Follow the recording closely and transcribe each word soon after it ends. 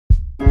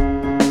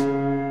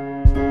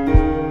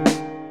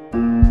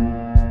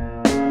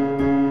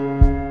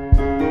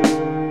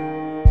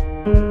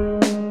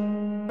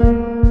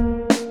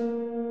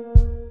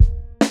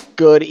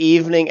Good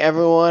evening,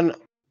 everyone.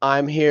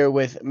 I'm here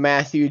with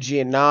Matthew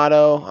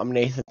Giannato. I'm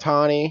Nathan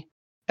Tani,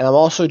 and I'm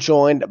also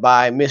joined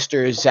by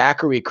Mr.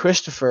 Zachary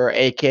Christopher,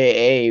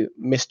 aka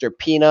Mr.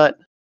 Peanut.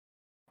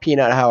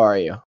 Peanut, how are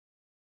you?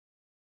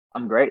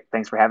 I'm great.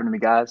 Thanks for having me,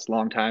 guys.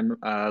 Long time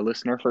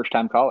listener, first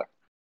time caller.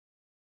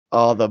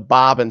 Oh, the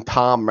Bob and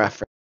Tom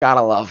reference.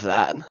 Gotta love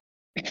that.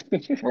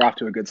 We're off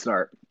to a good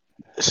start.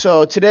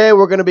 So today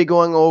we're going to be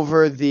going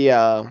over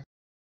the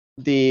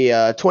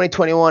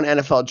 2021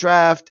 NFL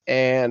draft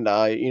and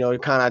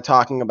kind of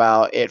talking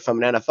about it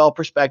from an NFL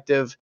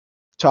perspective,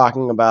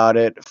 talking about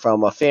it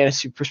from a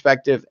fantasy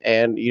perspective,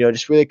 and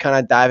just really kind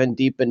of diving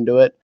deep into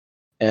it.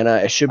 And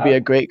it should be Uh, a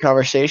great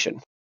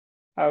conversation.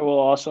 I will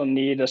also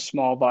need a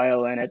small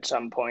violin at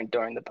some point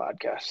during the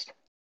podcast.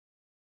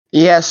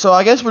 Yeah, so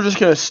I guess we're just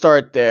gonna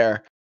start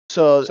there.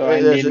 So So I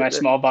need my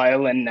small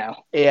violin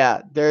now.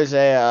 there's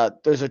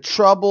a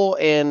trouble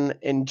in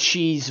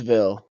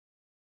Cheeseville.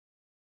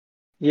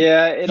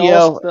 Yeah, it You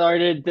all know,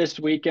 started this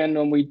weekend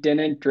when we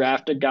didn't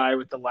draft a guy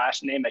with the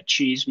last name of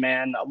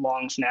Cheeseman, a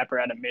long snapper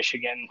out of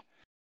Michigan.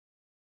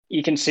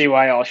 You can see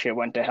why all shit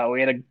went to hell. We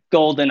had a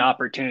golden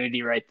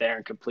opportunity right there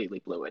and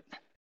completely blew it.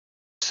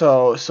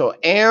 so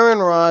Aaron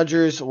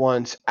Rodgers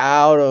wants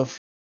out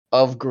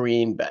of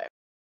Green Bay.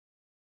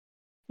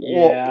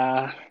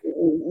 Yeah.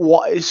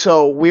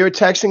 So we were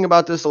texting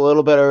about this a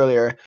little bit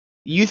earlier.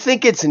 You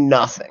think it's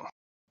nothing?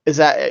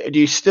 Do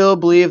you still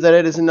believe that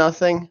it is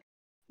nothing?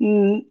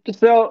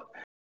 So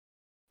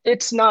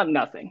it's not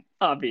nothing,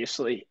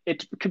 obviously.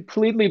 It's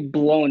completely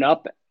blown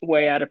up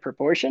way out of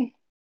proportion,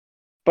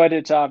 but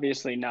it's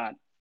obviously not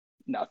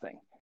nothing.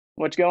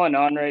 What's going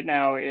on right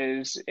now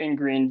is in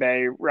Green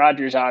Bay,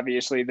 Rodgers,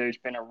 obviously, there's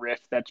been a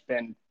rift that's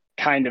been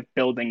kind of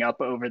building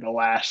up over the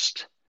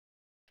last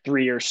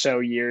 3 or so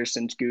years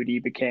since Goody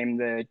became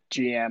the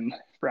GM,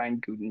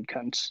 Brian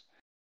Gutekunst.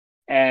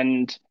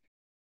 And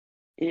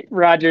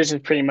Rodgers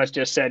has pretty much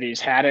just said he's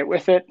had it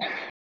with it.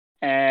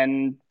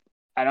 And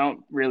I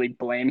don't really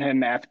blame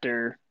him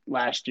after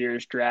last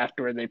year's draft,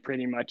 where they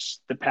pretty much,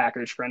 the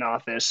Packers front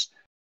office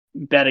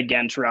bet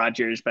against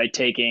Rodgers by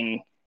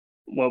taking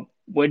what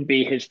would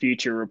be his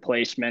future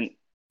replacement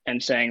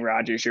and saying,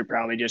 Rodgers, you're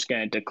probably just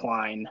going to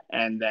decline.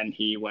 And then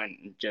he went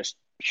and just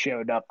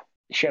showed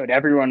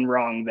everyone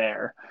wrong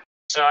there.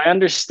 So I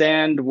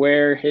understand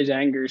where his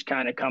anger is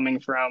kind of coming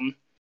from.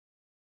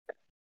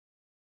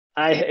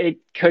 It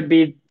could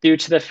be due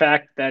to the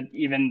fact that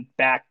even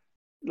back,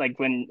 like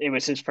when it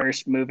was his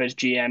first move as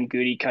GM,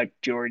 Goody cut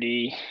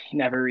Jordy, he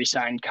never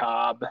re-signed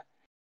Cobb.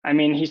 I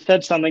mean, he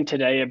said something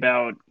today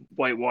about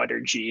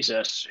Whitewater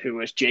Jesus, who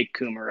was Jake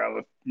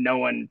Kumaro. No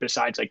one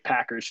besides like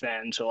Packers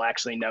fans will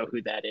actually know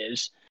who that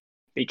is,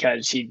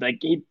 because he's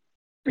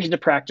a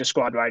practice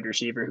squad wide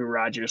receiver who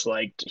Rodgers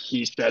liked.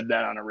 He said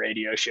that on a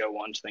radio show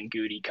once, then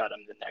Goody cut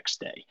him the next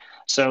day.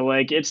 So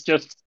like it's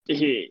just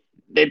they've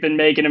been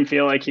making him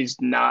feel like he's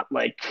not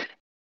like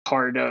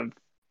part of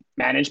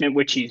management,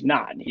 which he's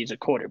not. He's a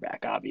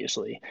quarterback,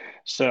 obviously.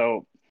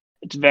 So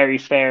it's very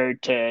fair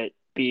to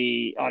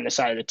be on the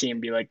side of the team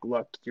and be like,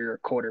 look, you're a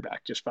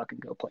quarterback, just fucking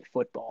go play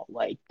football.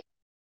 Like,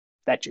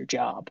 that's your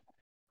job.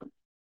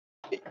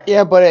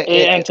 Yeah, but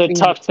It's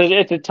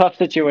a tough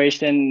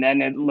situation,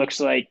 and it looks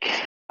like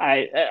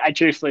I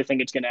truthfully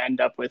think it's going to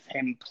end up with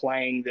him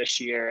playing this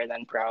year and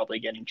then probably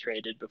getting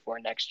traded before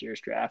next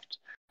year's draft.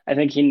 I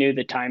think he knew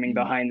the timing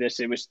behind this.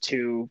 It was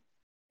too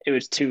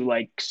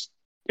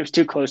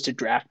close to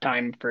draft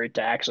time for it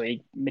to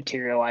actually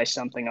materialize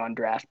something on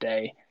draft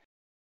day.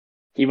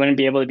 He wouldn't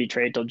be able to be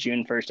traded till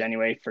June 1st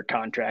anyway for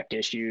contract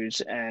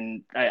issues,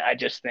 and I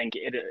just think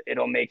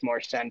it'll make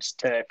more sense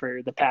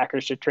for the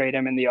Packers to trade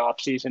him in the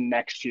offseason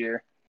next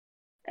year,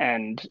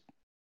 and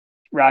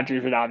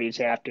Rodgers would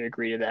obviously have to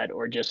agree to that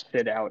or just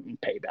sit out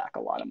and pay back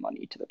a lot of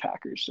money to the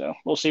Packers. So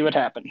we'll see what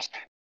happens.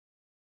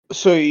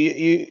 So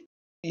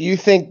you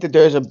think that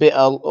there's a bit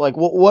like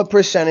what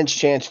percentage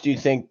chance do you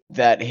think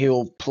that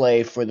he'll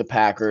play for the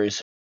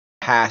Packers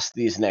past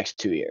these next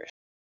 2 years?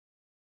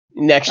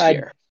 Next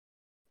year.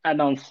 I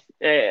don't.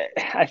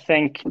 I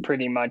think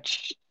pretty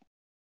much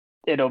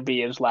it'll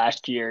be his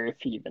last year if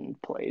he even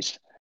plays.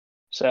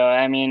 So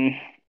I mean,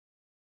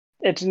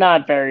 it's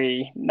not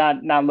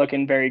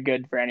looking very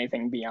good for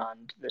anything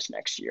beyond this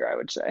next year, I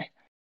would say.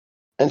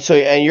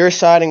 And you're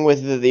siding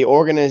with the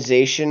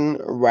organization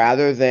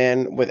rather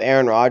than with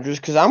Aaron Rodgers,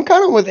 because I'm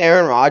kind of with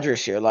Aaron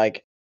Rodgers here.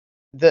 Like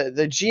the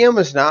GM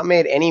has not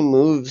made any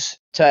moves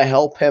to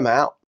help him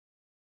out.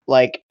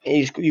 Like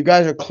you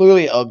guys are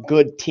clearly a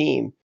good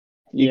team.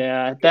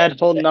 Yeah, that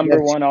whole number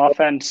one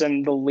offense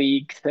in the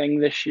league thing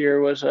this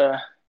year was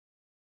a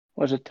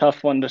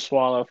tough one to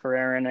swallow for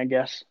Aaron, I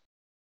guess.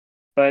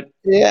 But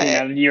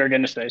yeah, you were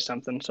going to say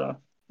something, so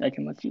I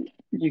can let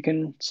you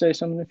can say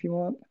something if you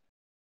want.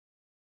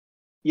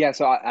 Yeah,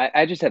 so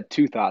I just have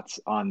two thoughts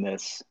on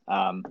this.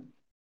 I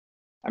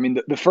mean,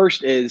 the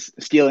first is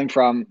stealing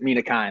from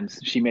Mina Kimes.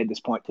 She made this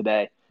point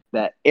today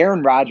that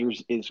Aaron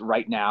Rodgers is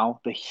right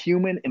now the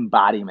human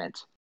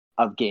embodiment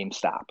of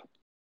GameStop.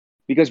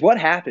 Because what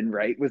happened,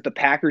 right, was the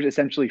Packers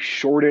essentially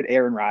shorted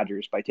Aaron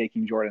Rodgers by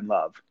taking Jordan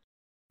Love.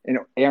 And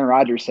Aaron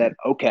Rodgers said,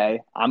 okay,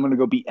 I'm going to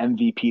go be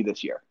MVP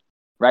this year,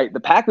 right? The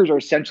Packers are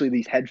essentially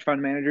these hedge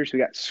fund managers who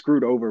got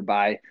screwed over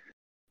by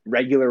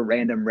regular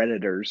random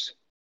Redditors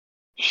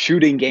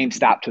shooting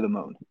GameStop to the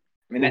moon.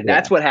 I mean,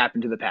 that's what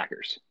happened to the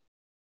Packers.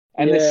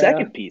 And the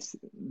second piece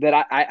that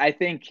I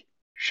think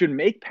should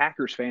make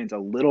Packers fans a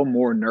little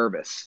more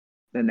nervous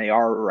than they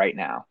are right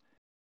now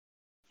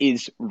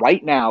is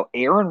right now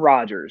Aaron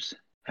Rodgers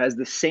has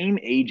the same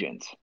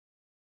agent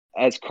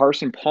as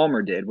Carson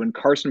Palmer did when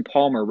Carson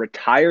Palmer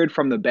retired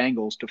from the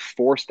Bengals to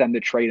force them to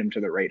trade him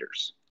to the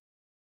Raiders.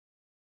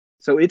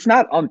 So it's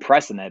not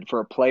unprecedented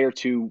for a player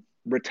to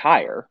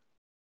retire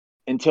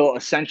until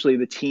essentially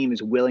the team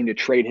is willing to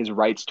trade his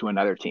rights to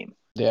another team.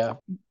 Yeah.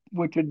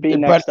 Which would be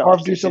next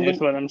offseason is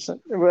what I'm saying.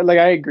 Like,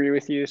 I agree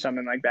with you.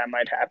 Something like that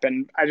might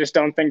happen. I just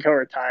don't think he'll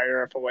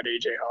retire for what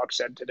AJ Hawk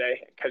said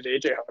today, because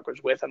AJ Hawk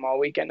was with him all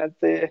weekend at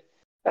the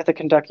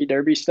Kentucky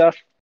Derby stuff.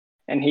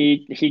 And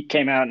he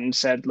came out and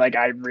said, like,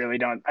 I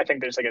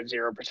think there's like a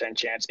 0%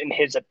 chance, in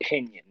his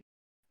opinion,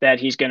 that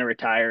he's going to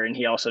retire. And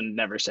he also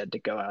never said to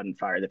go out and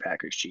fire the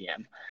Packers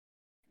GM.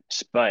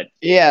 But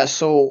yeah,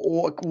 so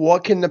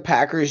what can the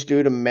Packers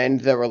do to mend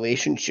their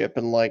relationship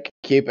and like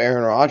keep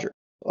Aaron Rodgers?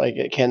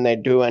 Like, can they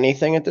do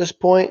anything at this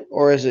point,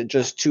 or is it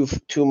just too?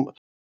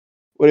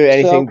 Would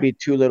anything be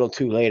too little,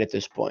 too late at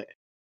this point?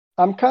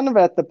 I'm kind of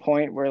at the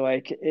point where,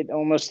 like, it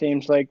almost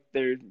seems like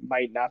there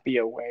might not be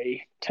a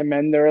way to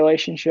mend the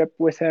relationship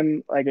with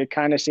him. Like, it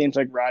kind of seems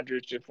like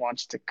Rodgers just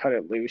wants to cut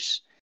it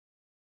loose,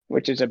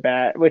 which is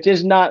not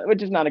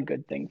a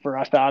good thing for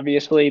us,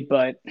 obviously,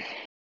 but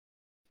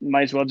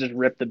might as well just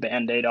rip the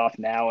Band-Aid off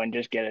now and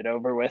just get it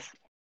over with.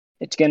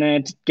 It's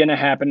gonna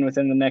happen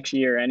within the next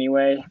year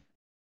anyway.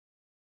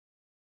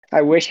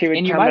 I wish he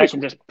would come back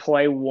and just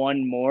play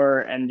one more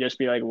and just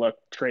be like, look,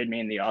 trade me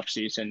in the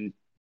offseason.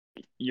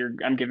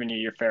 I'm giving you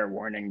your fair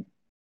warning.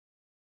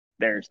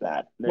 There's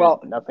that.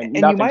 Nothing.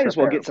 You might as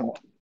well get some.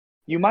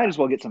 You might as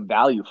well get some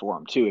value for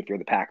him too if you're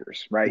the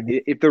Packers, right?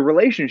 Mm-hmm. If the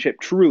relationship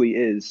truly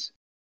is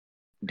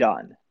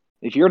done,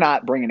 if you're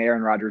not bringing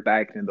Aaron Rodgers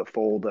back into the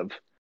fold of,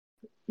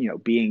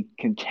 being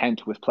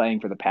content with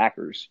playing for the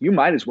Packers, you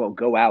might as well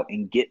go out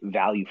and get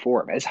value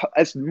for him.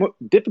 As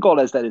difficult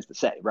as that is to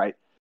say, right?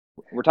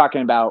 We're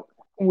talking about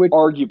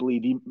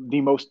arguably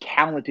the most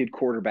talented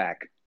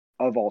quarterback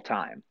of all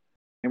time.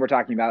 And we're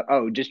talking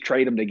about, just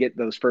trade him to get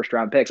those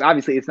first-round picks.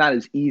 Obviously, it's not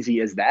as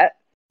easy as that.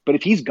 But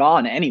if he's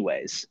gone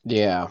anyways,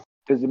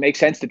 does it make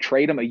sense to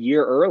trade him a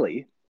year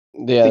early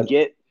to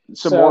get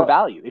some more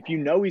value if you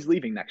know he's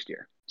leaving next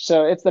year?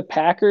 So if the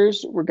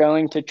Packers were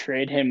going to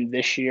trade him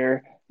this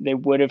year, they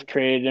would have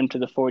traded him to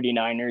the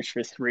 49ers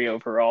for 3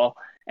 overall,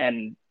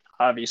 and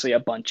obviously a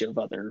bunch of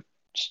other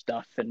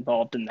stuff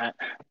involved in that.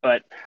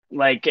 But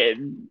like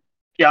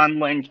John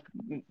Lynch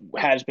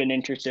has been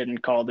interested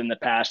and called in the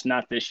past,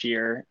 not this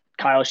year.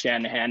 Kyle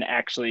Shanahan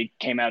actually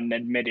came out and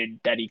admitted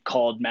that he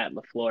called Matt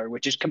LaFleur,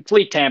 which is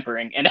complete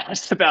tampering, and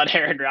asked about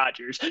Aaron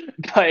Rodgers.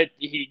 But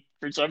he,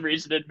 for some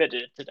reason,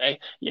 admitted it today.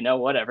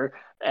 Whatever.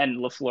 And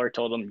LaFleur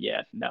told him,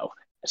 yeah, no.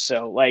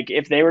 So, like,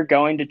 if they were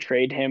going to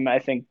trade him, I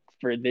think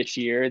for this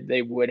year,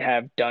 they would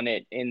have done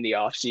it in the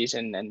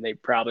offseason, and they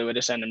probably would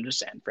have sent him to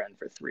San Fran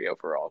for 3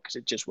 overall, because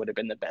it just would have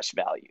been the best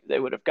value they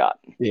would have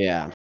gotten.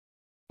 Yeah.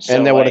 So,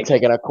 and they would have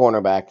taken a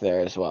cornerback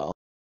there as well.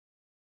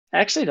 I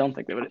actually don't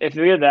think they would. If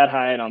we were that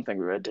high, I don't think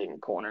we would have taken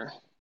corner.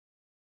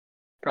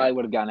 Probably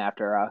would have gone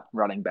after a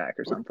running back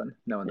or something,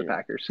 knowing the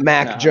Packers.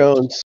 Mac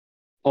Jones.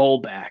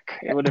 Fullback.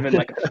 It would have been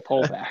like a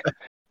fullback.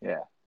 Yeah.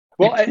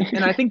 Well,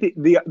 and I think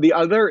the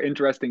other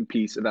interesting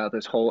piece about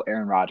this whole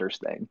Aaron Rodgers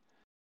thing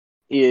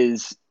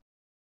is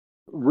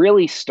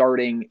really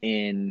starting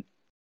in,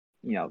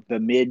 the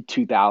mid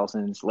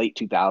 2000s, late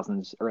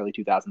 2000s, early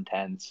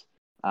 2010s,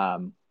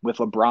 with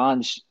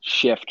LeBron's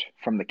shift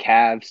from the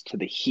Cavs to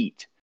the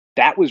Heat.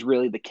 That was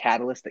really the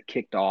catalyst that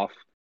kicked off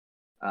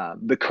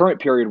the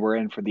current period we're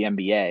in for the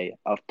NBA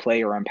of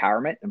player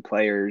empowerment and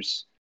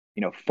players,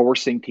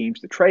 forcing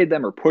teams to trade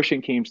them or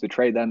pushing teams to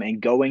trade them and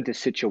going to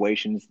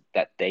situations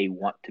that they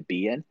want to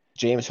be in.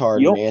 James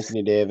Harden,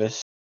 Anthony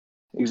Davis.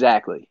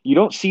 Exactly. You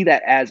don't see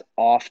that as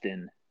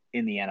often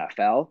in the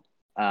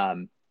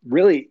NFL.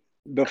 Really,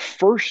 the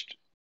first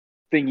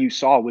thing you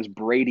saw was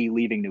Brady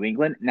leaving New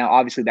England. Now,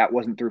 obviously, that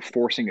wasn't through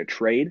forcing a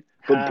trade,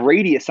 but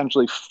Brady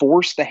essentially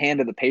forced the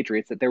hand of the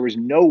Patriots that there was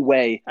no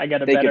way they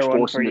could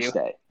force him to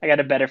stay. I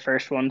got a better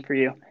first one for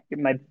you.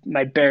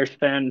 My Bears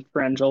fan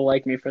friends will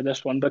like me for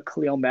this one, but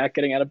Khalil Mack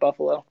getting out of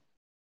Buffalo.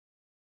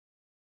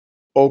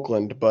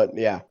 Oakland, but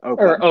yeah.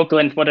 Or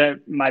Oakland.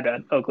 My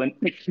bad. Oakland.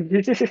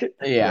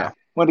 Yeah.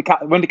 Went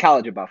to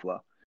college at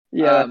Buffalo.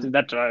 Yeah,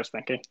 that's what I was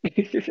thinking.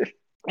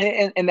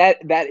 and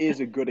that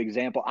is a good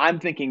example. I'm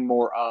thinking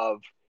more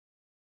of,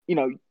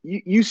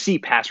 you see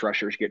pass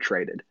rushers get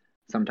traded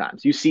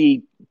sometimes. You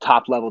see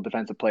top-level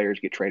defensive players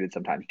get traded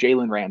sometimes.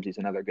 Jalen Ramsey's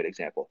another good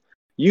example.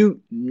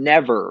 You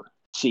never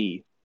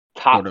see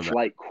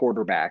top-flight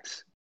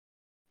quarterbacks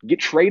get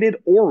traded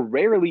or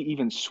rarely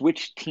even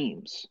switch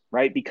teams,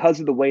 right? Because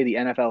of the way the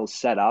NFL is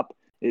set up,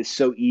 it's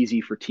so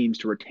easy for teams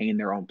to retain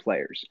their own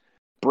players.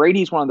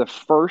 Brady's one of the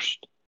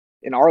first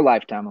in our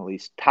lifetime at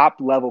least, top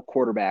level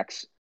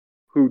quarterbacks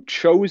who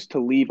chose to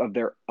leave of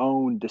their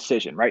own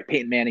decision, right?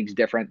 Peyton Manning's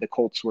different. The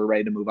Colts were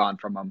ready to move on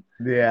from him.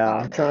 Yeah,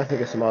 I'm trying to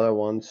think of some other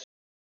ones.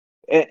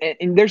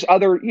 And there's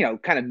other,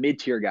 kind of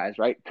mid-tier guys,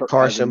 right?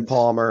 Carson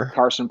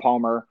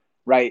Palmer,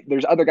 right?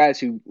 There's other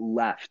guys who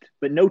left,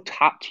 but no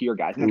top-tier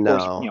guys. And of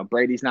course,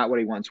 Brady's not what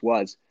he once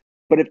was.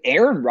 But if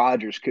Aaron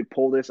Rodgers could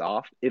pull this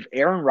off, if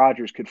Aaron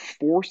Rodgers could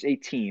force a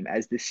team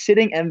as the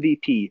sitting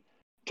MVP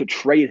to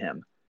trade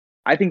him,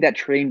 I think that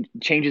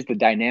changes the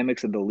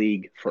dynamics of the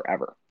league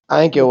forever. I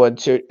think it would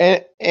too,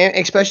 and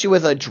especially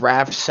with a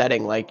draft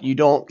setting, like you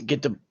don't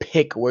get to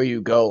pick where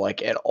you go,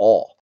 like at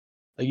all.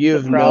 Like you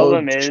have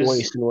no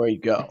choice in where you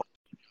go.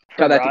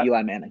 Tell that to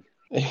Eli Manning.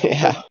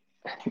 Yeah,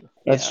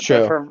 that's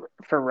true.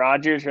 For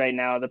Rodgers right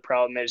now, the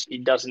problem is he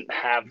doesn't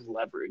have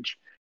leverage.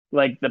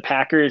 Like the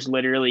Packers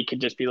literally could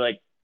just be like,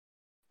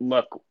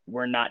 look,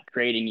 we're not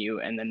trading you,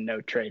 and then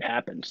no trade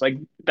happens. Like,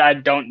 I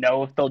don't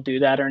know if they'll do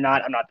that or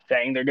not. I'm not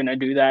saying they're going to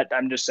do that.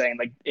 I'm just saying,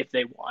 like, if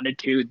they wanted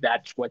to,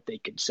 that's what they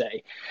could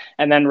say.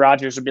 And then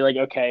Rodgers would be like,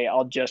 okay,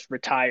 I'll just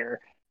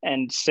retire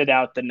and sit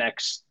out the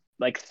next,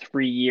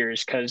 3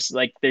 years because,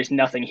 there's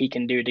nothing he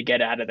can do to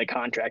get out of the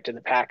contract of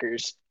the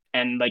Packers.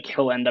 And,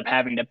 he'll end up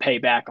having to pay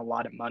back a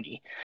lot of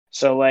money.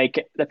 So,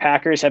 the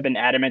Packers have been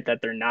adamant that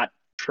they're not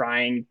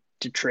trying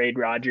to trade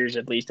Rodgers,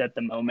 at least at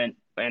the moment.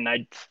 And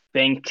I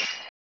think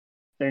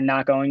they're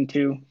not going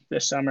to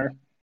this summer.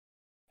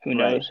 Who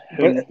knows?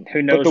 Right.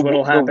 Who knows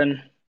what'll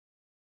happen?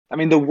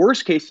 The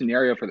worst case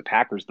scenario for the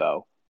Packers,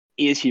 though,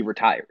 is he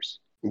retires.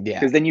 Yeah.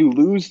 Because then you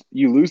lose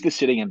the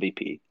sitting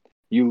MVP,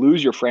 you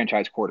lose your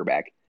franchise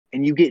quarterback,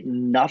 and you get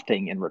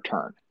nothing in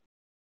return.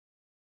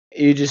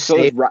 You just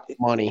save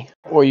money,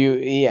 or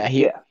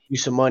you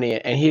some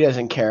money, and he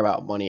doesn't care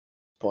about money at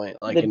this point.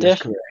 In his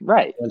career,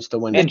 right? Once the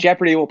win, and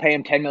Jeopardy will pay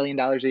him $10 million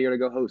a year to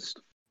go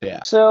host. Yeah.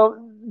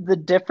 So the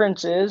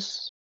difference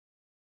is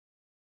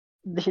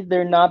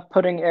they're not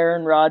putting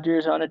Aaron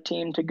Rodgers on a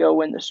team to go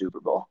win the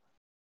Super Bowl.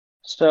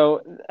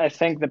 So I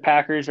think the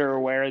Packers are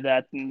aware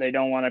that they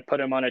don't want to put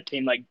him on a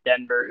team like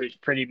Denver, who's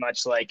pretty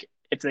much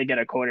if they get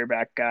a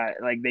quarterback guy,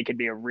 they could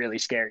be a really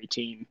scary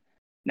team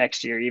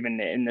next year, even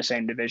in the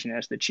same division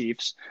as the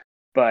Chiefs.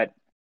 But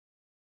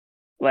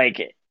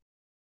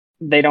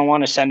they don't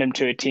want to send him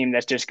to a team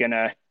that's just going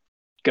to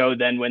go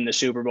then win the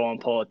Super Bowl and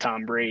pull a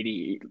Tom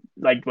Brady,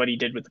 like what he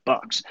did with the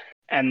Bucs.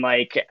 And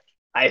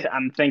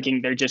I'm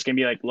thinking they're just going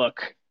to be like,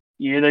 look,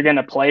 you're either going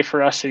to play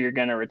for us or you're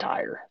going to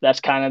retire. That's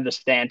kind of the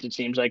stance it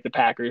seems like the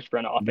Packers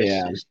front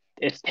office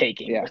is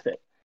taking with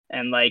it.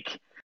 And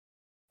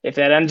if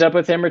that ends up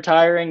with him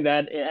retiring,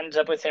 that ends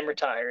up with him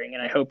retiring.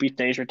 And I hope he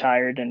stays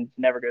retired and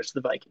never goes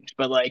to the Vikings.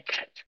 But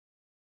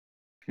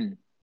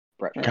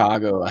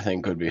Chicago, I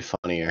think, would be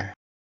funnier.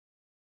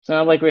 It's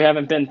not like we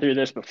haven't been through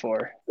this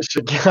before.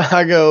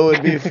 Chicago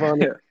would be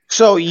funnier.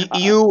 So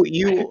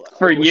you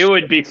for you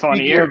would be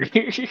funnier.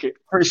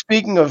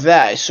 Speaking of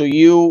that, so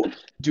you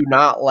do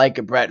not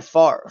like Brett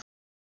Favre.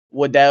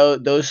 Would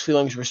those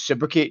feelings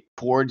reciprocate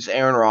towards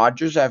Aaron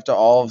Rodgers after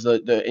all of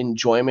the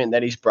enjoyment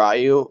that he's brought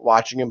you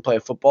watching him play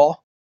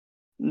football?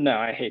 No,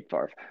 I hate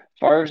Favre.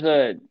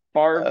 Favre.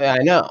 I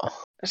know.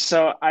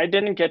 So I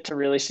didn't get to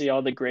really see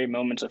all the great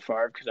moments of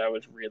Favre because I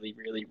was really,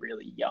 really,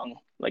 really young,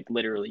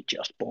 literally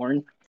just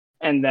born.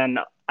 And then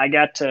I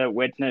got to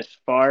witness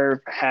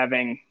Favre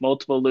having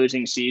multiple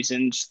losing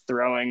seasons,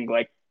 throwing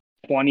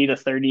 20 to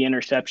 30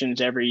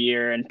 interceptions every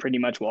year and pretty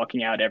much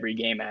walking out every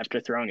game after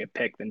throwing a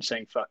pick, then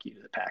saying fuck you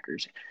to the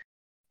Packers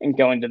and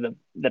going to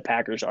the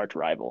Packers' arch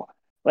rival.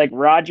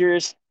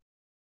 Rodgers,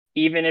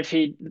 even if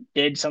he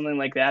did something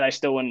like that, I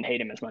still wouldn't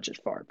hate him as much as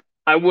Favre.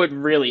 I would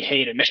really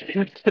hate him if he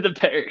went to the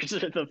Bears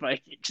or the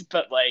Vikings,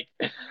 but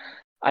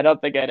I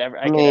don't think I could ever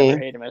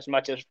hate him as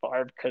much as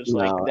Favre because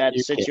that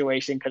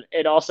situation. Because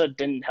it also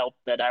didn't help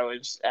that I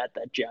was at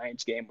that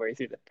Giants game where he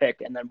threw the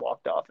pick and then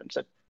walked off and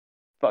said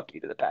 "fuck you"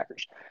 to the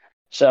Packers.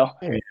 So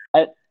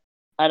I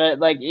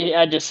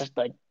just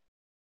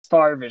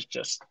Favre is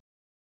just.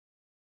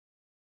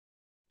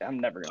 I'm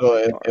never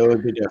going. So it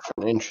would be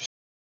different. Interesting.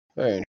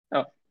 Very interesting.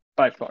 Oh,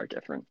 by far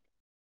different.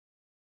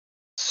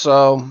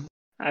 So.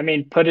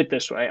 Put it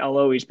this way: I'll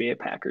always be a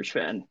Packers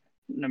fan,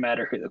 no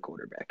matter who the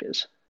quarterback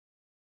is.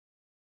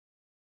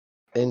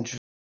 Interesting.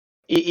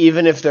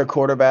 Even if their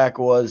quarterback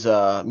was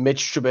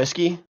Mitch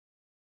Trubisky?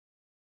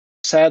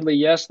 Sadly,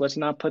 yes. Let's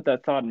not put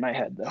that thought in my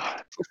head,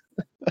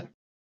 though.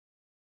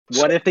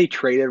 What if they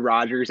traded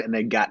Rodgers and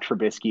they got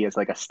Trubisky as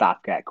a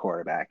stopgap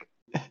quarterback?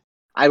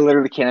 I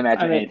literally can't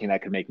imagine anything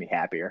that could make me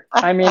happier.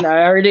 I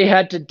already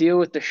had to deal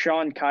with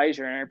DeShone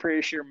Kizer, and I'm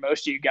pretty sure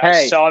most of you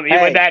guys saw me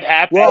when that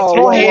happened.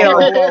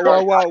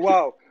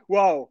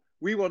 Whoa.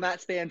 We will not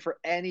stand for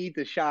any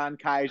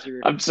DeShone Kizer.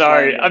 I'm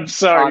sorry,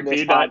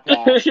 B-Dot.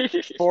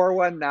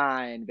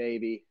 419,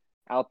 baby.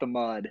 Out the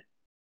mud.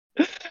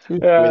 Really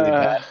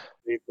bad.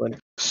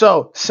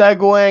 So,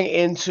 segueing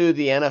into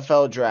the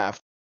NFL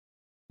draft.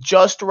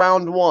 Just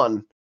round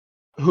one.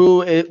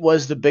 Who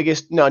was the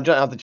biggest? No,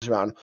 not the just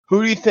round.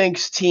 Who do you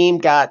think's team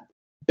got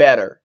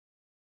better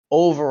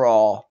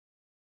overall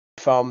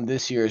from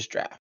this year's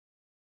draft?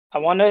 I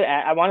want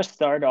to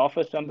start off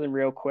with something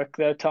real quick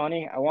though,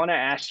 Tony. I want to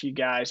ask you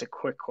guys a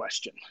quick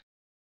question.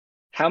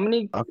 How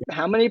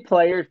many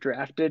players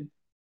drafted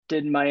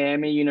did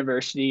Miami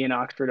University in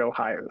Oxford,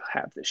 Ohio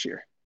have this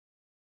year?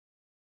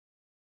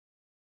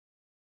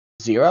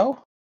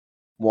 0?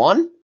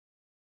 1?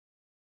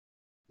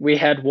 We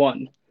had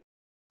 1.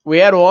 We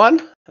had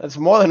 1? It's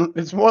more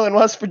than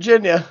West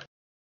Virginia.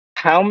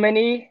 How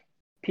many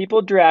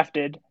people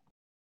drafted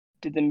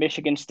did the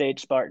Michigan State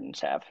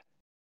Spartans have?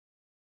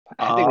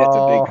 I think that's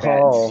a big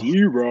fat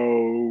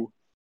 0.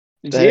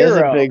 That is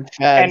a big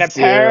fat and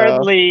 0.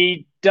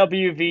 apparently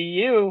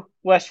WVU,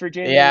 West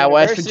Virginia University,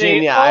 West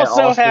Virginia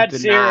also had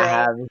did 0. not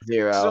have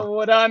 0. So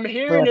what I'm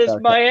hearing is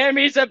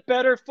Miami's a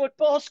better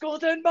football school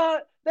than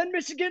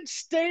Michigan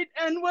State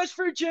and West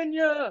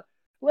Virginia.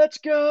 Let's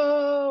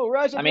go.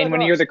 Rise up,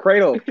 when you're the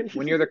cradle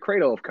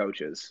of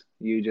coaches,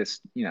 you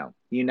just,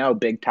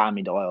 Big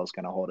Tommy Doyle is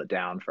going to hold it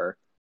down for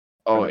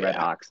the Red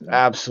Hawks.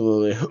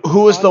 Absolutely.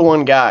 Who was the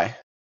one guy?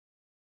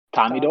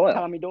 Tommy Doyle.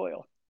 Tommy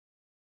Doyle.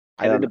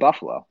 Headed to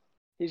Buffalo.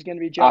 He's going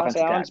to be Josh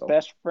Allen's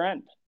best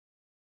friend.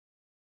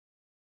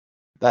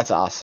 That's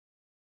awesome.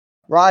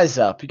 Rise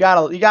up. You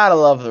gotta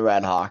love the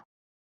Red Hawk.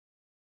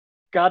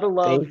 Gotta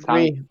love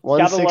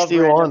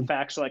 161. random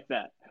facts like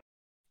that.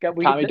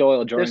 Tommy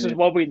Doyle joining. This is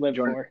what we live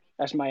for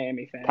as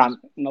Miami fans.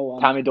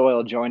 Tommy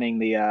Doyle joining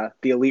the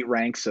elite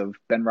ranks of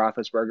Ben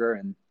Roethlisberger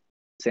and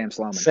Sam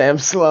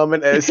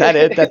Sloman. Is that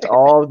it? That's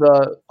all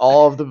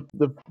of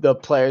the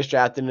players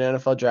drafted in the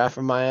NFL draft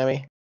from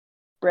Miami.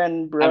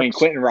 Brandon Brooks.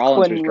 Quentin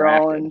Rollins was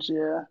drafted.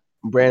 Yeah.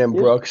 Brandon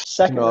Brooks,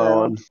 second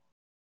round.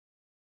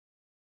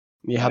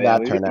 How'd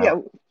that turn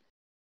out?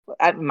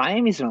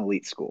 Miami's an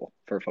elite school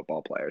for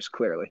football players,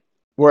 clearly.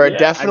 We're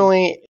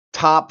definitely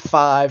top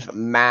 5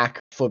 MAC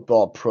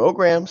football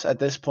programs at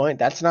this point.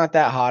 That's not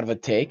that hot of a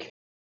take.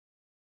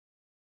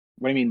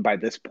 What do you mean by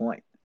this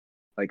point?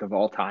 Like of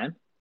all time?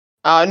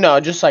 No,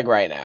 just like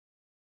right now.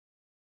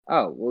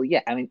 Oh, well,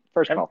 yeah.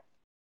 First of all,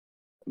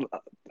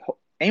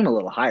 aim a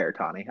little higher,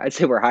 Tommy. I'd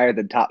say we're higher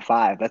than top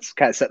 5. That's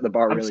kind of setting the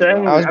bar really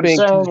low. I'm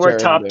saying we're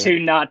top 2,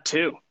 not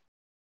 2.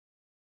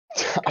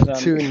 Top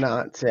 2,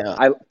 not 2.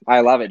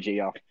 I love it,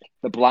 Gio.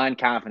 The blind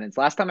confidence.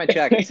 Last time I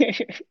checked,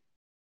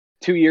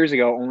 2 years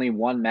ago, only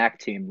one MAC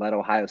team led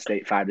Ohio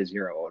State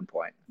 5-0 at one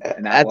point,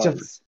 and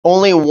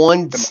only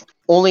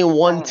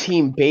one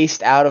team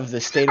based out of the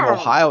state of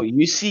Ohio.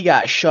 UC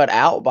got shut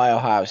out by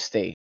Ohio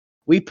State.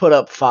 We put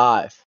up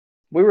 5.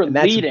 We were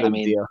leading.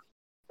 Deal.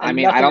 I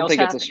don't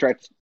think it's a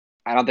stretch.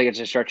 I don't think it's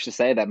a stretch to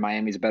say that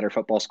Miami's a better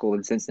football school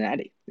than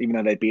Cincinnati, even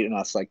though they've beaten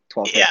us like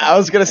 12. Yeah, I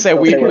was gonna say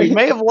we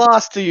may have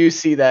lost to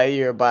UC that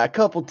year by a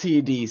couple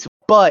TDs,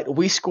 but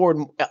we scored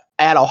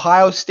at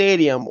Ohio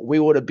Stadium. We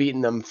would have beaten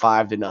them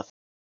 5-0,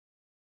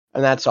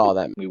 and that's all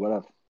that. We would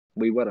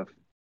have.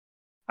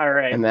 All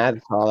right, and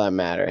that's all that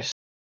matters.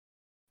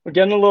 We're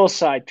getting a little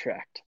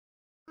sidetracked.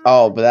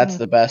 Oh, but that's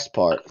the best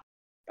part.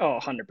 Oh,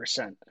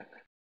 100%.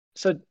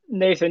 So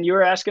Nathan, you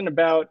were asking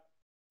about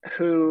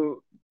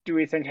who do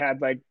we think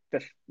had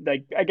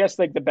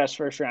the best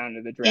first round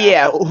of the draft?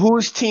 Yeah,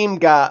 whose team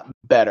got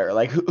better?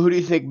 Like who do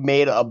you think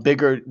made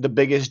the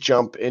biggest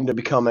jump into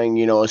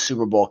becoming, a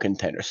Super Bowl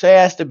contender? So it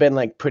has to have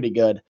been pretty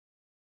good.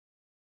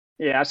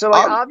 Yeah, so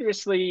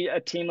obviously a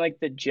team like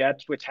the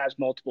Jets, which has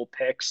multiple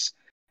picks,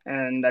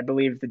 and I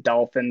believe the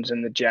Dolphins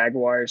and the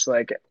Jaguars,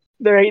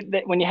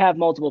 when you have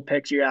multiple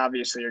picks, you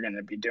obviously are going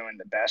to be doing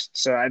the best.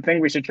 So I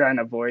think we should try and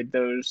avoid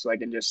those,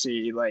 and just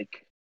see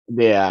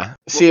Yeah.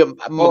 See,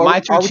 my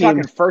two teams. Are we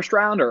talking first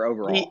round or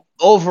overall?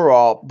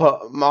 Overall,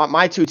 but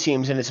my two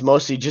teams, and it's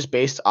mostly just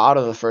based out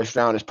of the first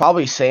round, is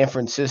probably San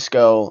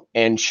Francisco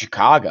and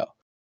Chicago.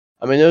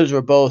 Those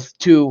were both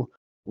two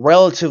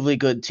relatively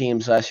good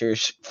teams last year.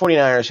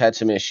 49ers had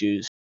some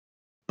issues,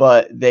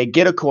 but they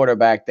get a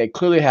quarterback. They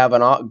clearly have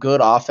a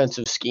good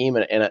offensive scheme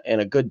and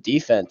a good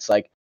defense.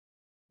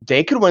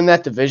 They could win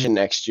that division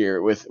next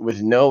year with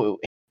no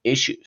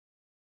issues.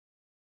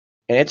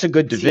 And it's a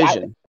good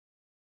division.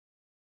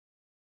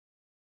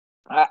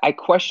 I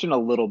question a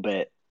little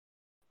bit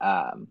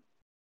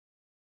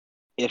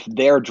if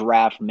their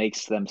draft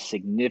makes them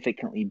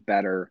significantly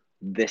better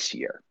this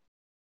year,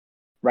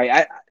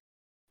 right?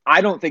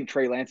 I don't think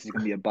Trey Lance is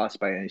going to be a bust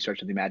by any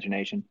stretch of the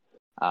imagination.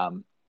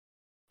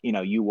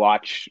 You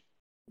watch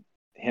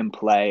him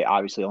play.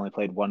 Obviously, only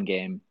played one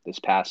game this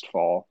past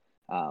fall.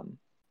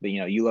 But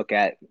you look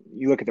at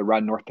the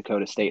run North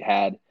Dakota State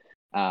had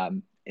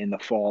in the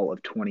fall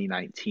of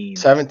 2019.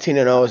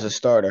 17-0 as a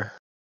starter.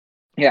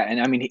 Yeah,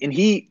 and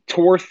he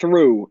tore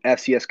through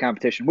FCS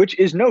competition, which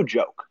is no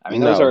joke.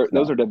 Those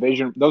are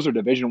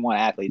Division I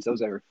athletes.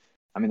 Those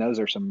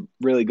are some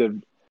really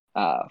good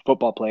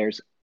football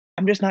players.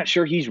 I'm just not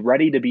sure he's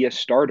ready to be a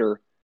starter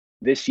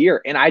this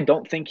year, and I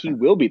don't think he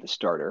will be the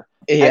starter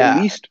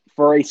at least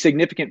for a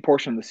significant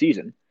portion of the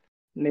season.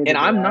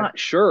 I'm not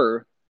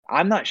sure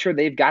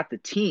they've got the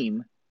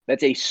team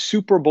that's a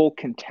Super Bowl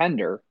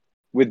contender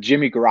with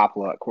Jimmy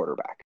Garoppolo at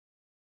quarterback.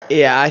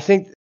 Yeah, I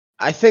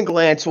think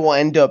Lance will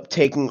end up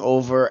taking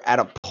over at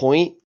a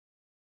point,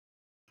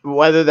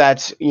 whether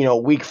that's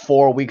week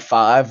 4, week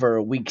 5,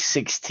 or week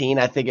 16,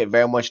 I think it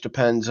very much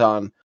depends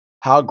on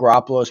how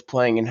Garoppolo's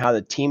playing and how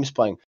the team's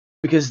playing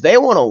because they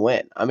want to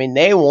win. I mean,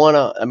 they want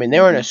to. I mean, they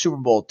were in a Super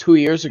Bowl 2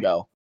 years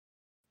ago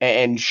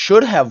and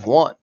should have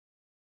won.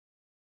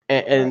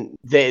 And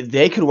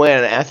they could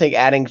win. And I think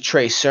adding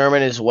Trey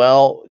Sermon as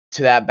well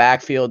to that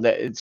backfield, that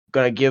it's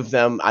going to give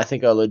them, I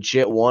think, a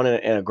legit one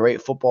and a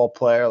great football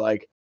player.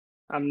 Like,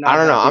 I'm I not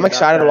don't know. happy I'm about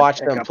excited to that watch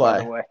them pickup, by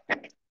the play.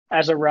 way.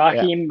 As a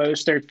Raheem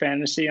Mostert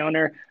fantasy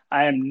owner,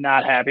 I am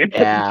not happy about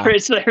Yeah. the Trey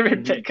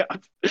Sermon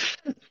pickup.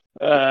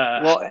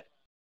 Well,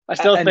 I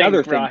still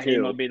another think thing, Raheem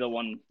too. will be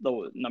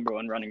the number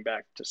one running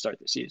back to start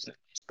the season,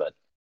 but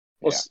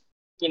Yeah.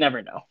 you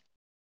never know.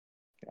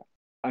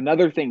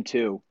 Another thing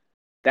too,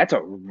 that's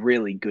a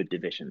really good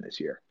division this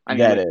year. I mean,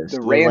 That with is. the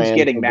The Rams Rams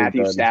getting will be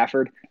Matthew good.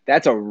 Stafford,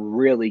 that's a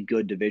really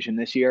good division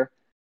this year.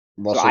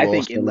 Russell So I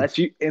think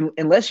Wilson.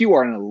 unless you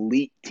are an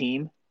elite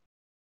team,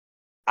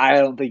 I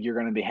don't think you're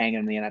going to be hanging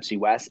in the NFC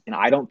West, and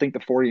I don't think the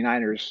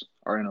 49ers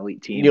are an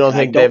elite team. You don't And I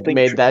think don't they've think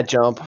made that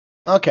jump?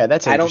 Okay,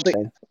 that's I don't think,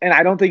 interesting. and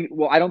I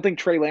don't think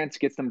Trey Lance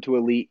gets them to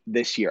elite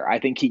this year. I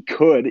think he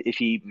could if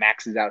he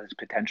maxes out his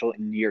potential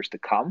in years to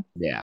come.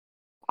 Yeah.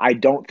 I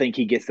don't think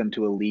he gets them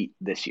to elite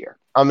this year.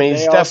 I mean, They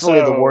he's definitely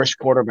the also- worst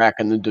quarterback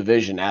in the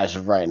division as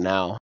of right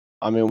now.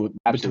 I mean,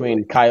 Absolutely.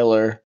 between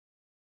Kyler,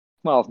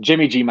 Well,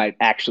 Jimmy G might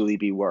actually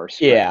be worse,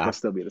 but Yeah. he'll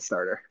still be the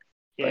starter.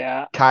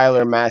 Yeah,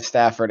 Kyler, Matt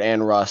Stafford,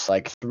 and Russ,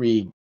 like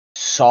 3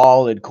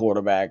 solid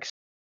quarterbacks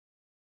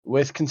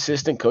with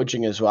consistent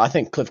coaching as well. I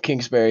think Cliff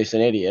Kingsbury's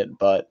an idiot,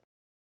 but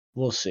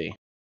we'll see.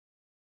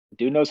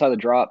 Dude knows how to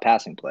draw up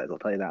passing plays, I'll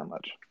tell you that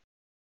much.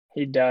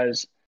 he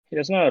does. He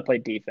doesn't know how to play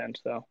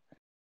defense, though.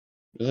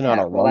 Doesn't know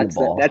how to well, run the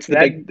ball. that's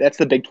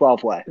the Big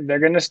 12 way. They're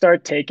going to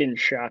start taking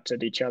shots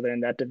at each other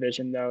in that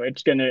division, though.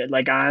 It's going to,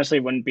 like, honestly,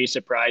 wouldn't be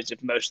surprised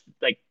if most,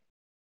 like,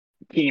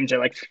 teams are,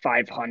 like,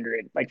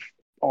 500. Like,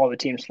 all the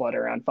teams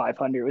flutter around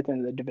 500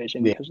 within the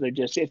division Yeah. because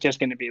it's just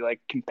going to be, like,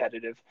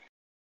 competitive.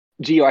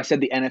 Gio, I said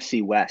the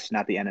NFC West,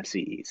 not the NFC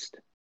East.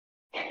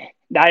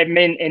 I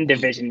mean, in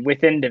division,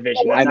 within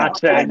division. Oh,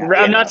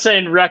 I'm not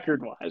saying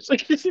record-wise.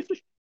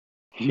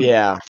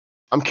 Yeah.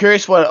 I'm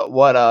curious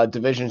what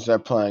divisions they're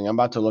playing. I'm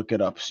about to look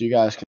it up, so you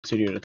guys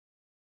continue to.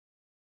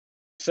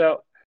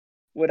 So,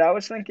 what I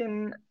was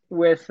thinking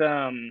with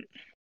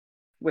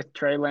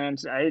Trey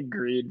Lance, I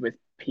agreed with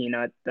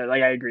Peanut that,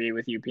 like, I agree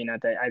with you,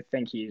 Peanut, that I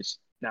think he's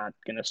not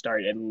gonna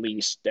start at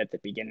least at the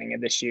beginning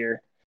of this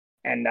year,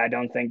 and I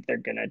don't think they're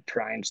gonna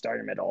try and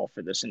start him at all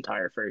for this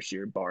entire first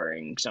year,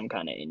 barring some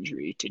kind of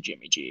injury to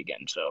Jimmy G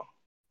again. So,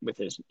 with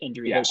his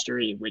injury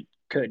history, it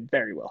could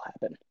very well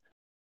happen.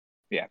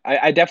 Yeah,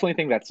 I definitely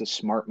think that's a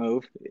smart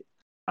move.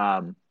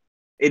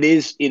 It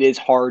is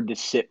hard to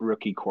sit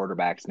rookie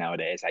quarterbacks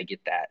nowadays. I get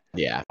that.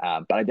 Yeah.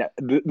 But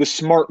the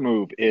smart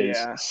move is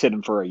Yeah. sit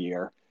him for a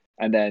year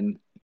and then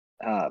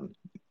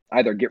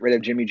either get rid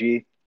of Jimmy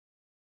G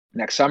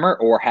next summer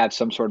or have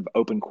some sort of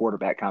open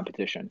quarterback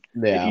competition.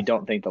 If you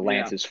don't think the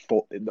Lance is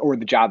full or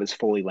the job is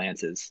fully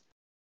Lance's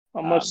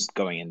Almost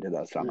going into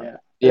the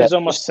summer. Yeah. It was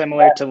almost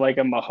similar to like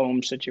a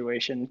Mahomes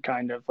situation,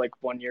 kind of like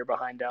 1 year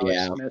behind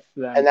Alex Smith.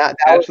 Then. And that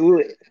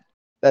Absolutely.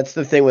 That's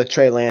the thing with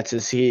Trey Lance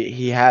is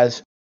he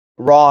has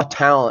raw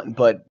talent,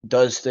 but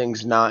does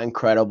things not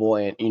incredible,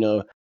 and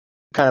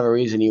kind of a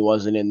reason he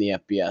wasn't in the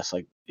FBS.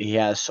 Like he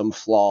has some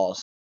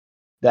flaws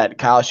that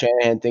Kyle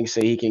Shanahan thinks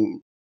that he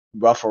can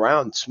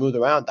smooth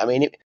around. I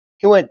mean,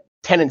 he went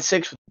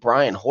 10-6 with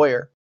Brian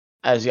Hoyer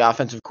as the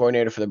offensive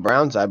coordinator for the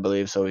Browns, I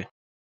believe. So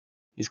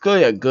he's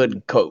clearly a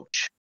good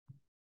coach.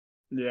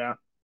 Yeah.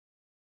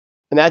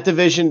 In that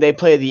division, they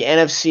play the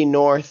NFC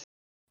North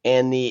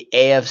and the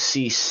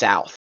AFC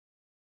South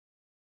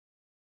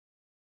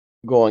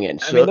going in.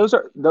 So, I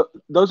mean,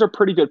 those are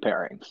pretty good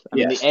pairings. I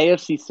mean, the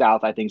AFC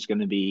South, I think, is going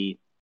to be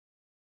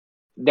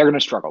they're going to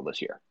struggle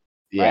this year.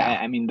 Yeah.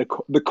 Right? I mean,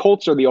 the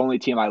Colts are the only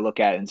team I look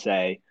at and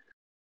say,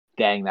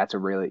 dang, that's a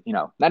really,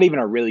 not even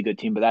a really good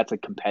team, but that's a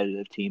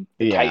competitive team.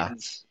 The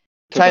Titans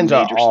took a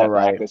major step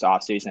back this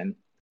offseason.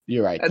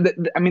 You're right.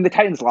 I mean, the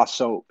Titans lost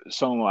so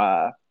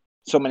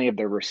much of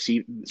their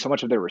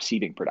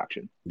receiving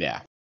production.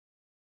 Yeah.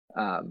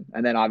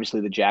 And then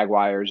obviously the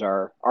Jaguars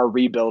are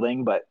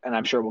rebuilding, and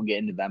I'm sure we'll get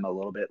into them a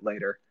little bit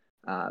later.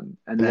 And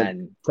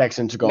then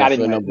Texans are going for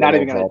the number one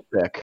overall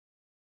pick.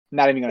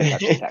 Not even going to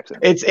touch the Texans.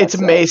 It's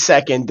May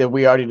 2nd that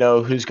we already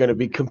know who's going to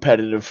be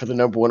competitive for the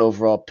number one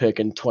overall pick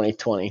in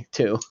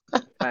 2022.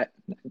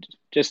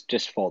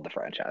 Just fold the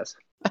franchise.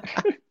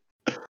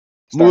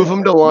 Move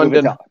them to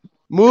London.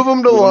 Move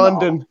them to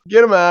London.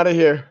 Get them out of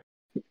here.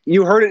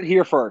 You heard it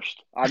here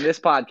first on this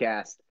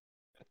podcast.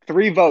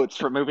 3 votes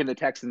for moving the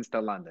Texans to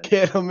London.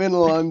 Get them in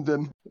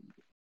London.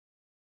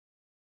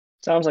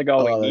 Sounds like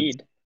all we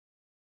need.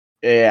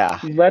 Yeah.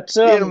 Let's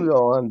get them to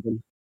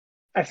London.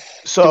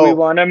 So, do we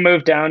want to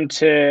move down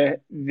to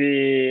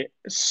the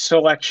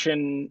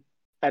selection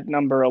at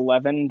number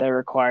 11? They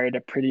required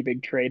a pretty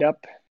big trade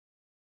up.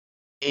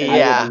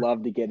 Yeah. I would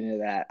love to get into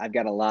that. I've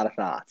got a lot of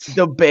thoughts.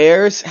 The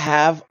Bears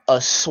have a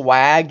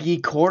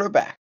swaggy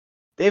quarterback.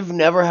 they've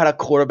never had a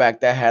quarterback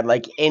that had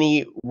like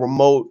any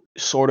remote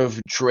sort of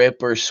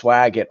drip or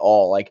swag at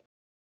all. Like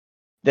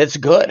that's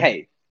good.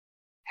 Hey,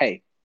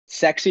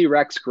 sexy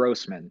Rex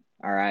Grossman,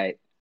 all right,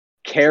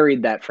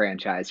 carried that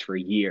franchise for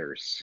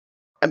years.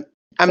 I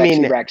Sexy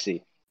mean,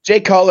 Rexy. Jay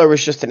Cutler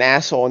was just an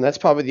asshole, and that's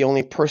probably the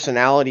only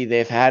personality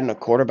they've had in a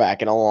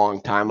quarterback in a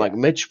long time. Yeah. Like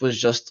Mitch was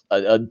just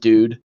a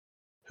dude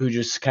who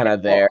just kind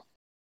of there.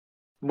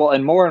 Well,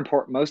 and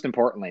most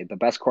importantly, the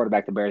best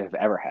quarterback the Bears have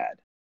ever had,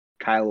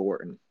 Kyle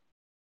Orton,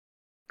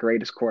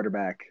 greatest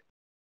quarterback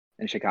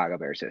in Chicago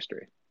Bears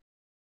history.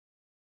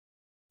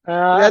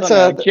 I don't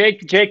know.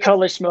 Jay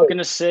Cutler smoking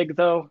a cig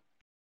though.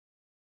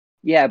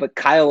 Yeah, but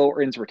Kyle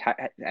Orton's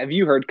Have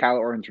you heard Kyle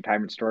Orton's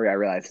retirement story? I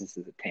realize this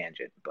is a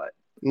tangent, but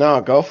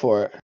No, go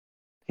for it.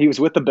 he was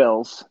with the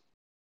Bills,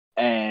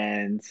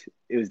 and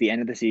it was the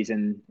end of the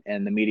season,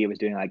 and the media was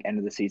doing like end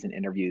of the season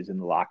interviews in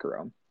the locker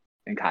room.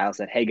 And Kyle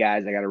said, "Hey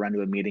guys, I got to run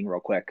to a meeting real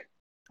quick.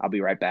 I'll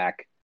be right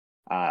back.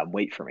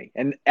 Wait for me."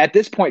 And at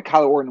this point,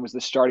 Kyle Orton was the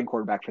starting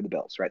quarterback for the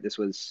Bills, right? This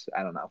was,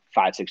 I don't know,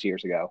 5-6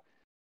 years ago,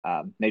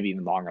 maybe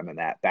even longer than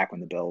that, back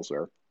when the Bills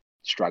were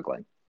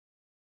struggling.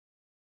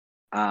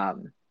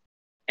 And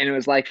it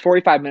was like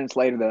 45 minutes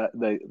later,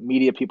 the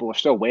media people were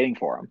still waiting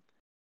for him.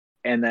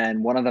 And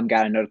then one of them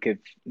got a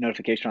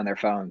notification on their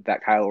phone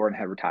that Kyle Orton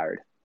had retired.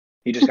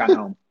 He just got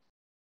home.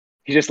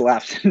 He just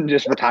left and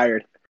just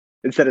retired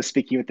instead of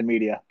speaking with the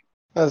media.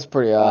 That's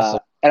pretty awesome.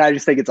 And I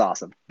just think it's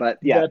awesome. But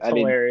yeah, that's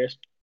hilarious.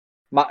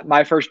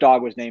 My first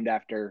dog was named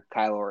after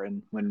Kyle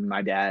Orton when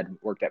my dad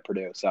worked at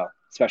Purdue. So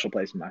special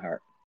place in my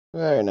heart.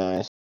 Very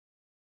nice.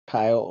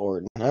 Kyle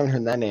Orton. I haven't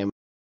heard that name.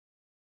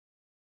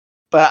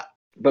 But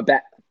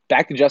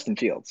back to Justin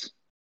Fields.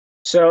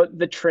 So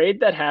the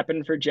trade that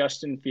happened for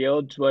Justin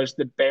Fields was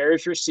the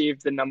Bears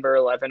received the number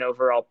 11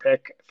 overall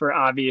pick. For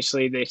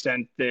obviously they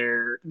sent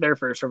their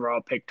first overall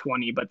pick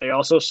 20, but they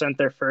also sent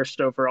their first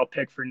overall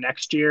pick for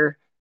next year,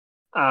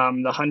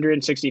 the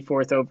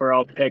 164th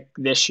overall pick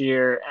this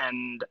year,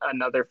 and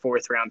another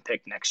 4th round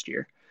pick next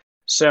year.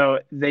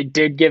 So they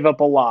did give up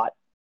a lot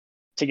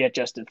to get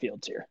Justin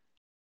Fields here.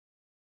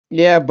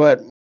 Yeah,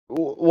 but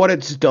what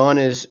it's done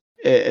is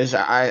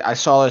I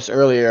saw this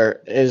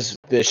earlier, is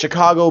the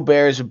Chicago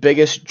Bears'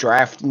 biggest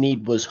draft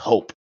need was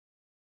hope.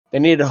 They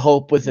needed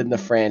hope within the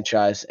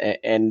franchise,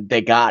 and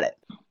they got it.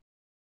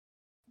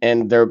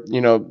 And they're,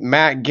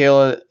 Matt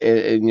Gill,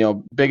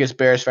 biggest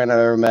Bears fan I've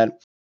ever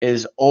met,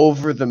 is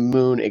over the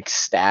moon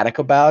ecstatic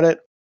about it.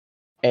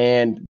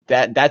 And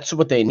that's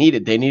what they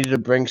needed. They needed to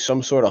bring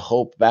some sort of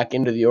hope back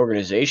into the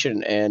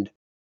organization, and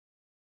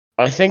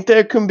I think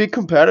they can be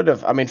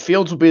competitive. I mean,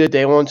 Fields will be the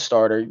day one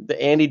starter.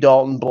 The Andy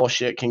Dalton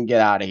bullshit can get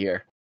out of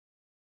here.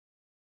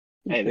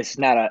 Hey, this is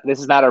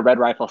not a Red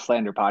Rifle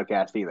slander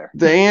podcast either.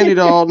 The Andy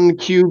Dalton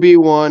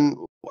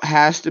QB1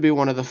 has to be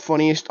one of the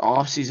funniest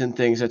offseason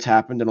things that's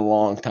happened in a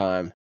long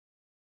time.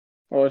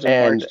 What was it,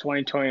 March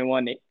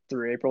 2021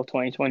 through April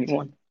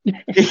 2021?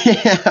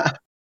 Yeah.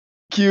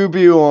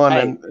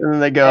 QB1, and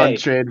then they go and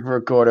trade for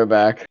a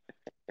quarterback.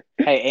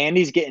 Hey,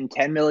 Andy's getting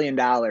 $10 million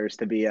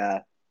to be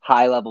a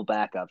high-level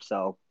backup,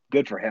 so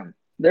good for him.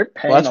 They're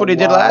paying that's what he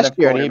did last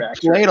year, and he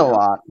played a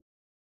lot.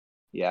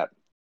 Yeah.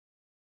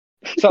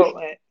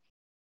 So,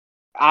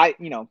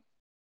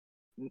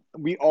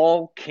 we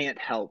all can't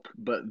help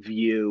but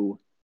view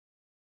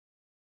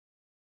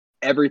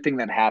everything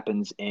that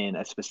happens in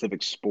a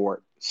specific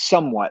sport,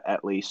 somewhat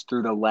at least,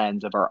 through the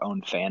lens of our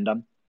own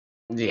fandom.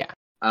 Yeah.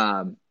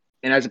 And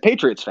as a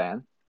Patriots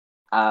fan,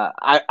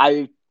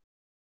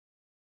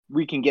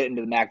 we can get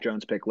into the Mac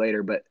Jones pick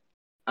later, but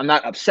I'm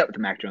not upset with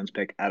the Mac Jones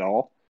pick at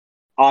all.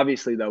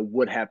 Obviously, though,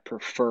 would have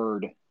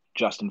preferred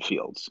Justin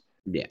Fields.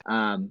 Yeah.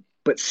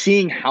 But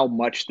seeing how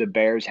much the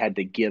Bears had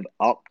to give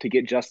up to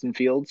get Justin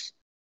Fields,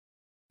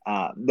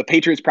 the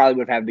Patriots probably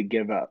would have had to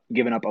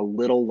given up a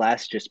little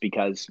less, just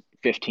because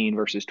 15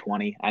 versus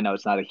 20. I know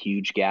it's not a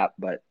huge gap,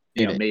 but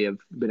may have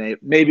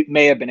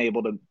been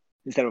able to,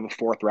 instead of a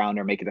 4th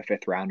rounder, make it a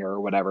 5th rounder or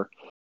whatever.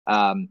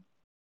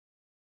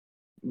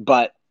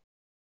 But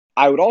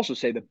I would also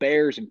say the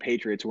Bears and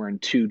Patriots were in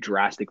two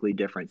drastically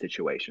different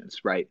situations,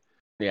 right?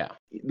 Yeah.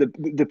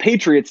 The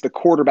Patriots, the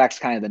quarterback's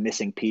kind of the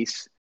missing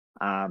piece.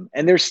 And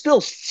there's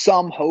still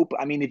some hope.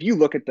 I mean, if you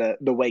look at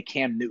the way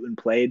Cam Newton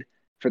played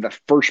for the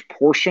first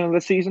portion of the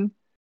season,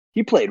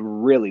 he played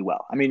really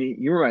well. I mean,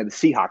 you remember the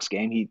Seahawks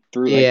game, he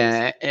threw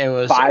it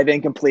was 5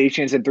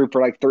 incompletions and threw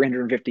for like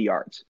 350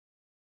 yards.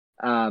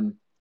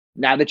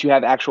 Now that you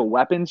have actual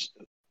weapons,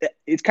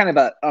 it's kind of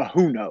a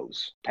who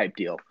knows type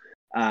deal.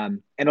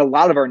 And a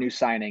lot of our new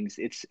signings,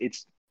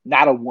 it's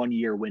not a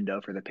 1-year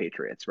window for the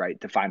Patriots, right?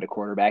 To find a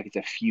quarterback, it's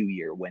a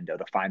few-year window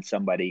to find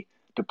somebody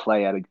to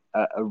play at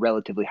a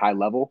relatively high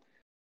level.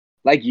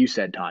 Like you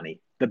said,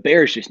 Tawny, the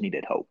Bears just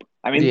needed hope.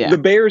 I mean, the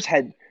Bears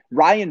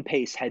Ryan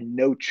Pace had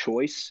no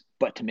choice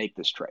but to make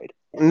this trade.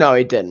 No,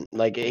 he didn't.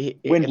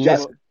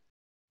 This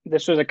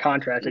was a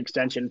contract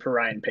extension for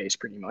Ryan Pace,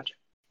 pretty much.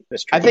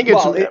 I think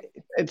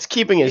it's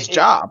keeping his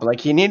job.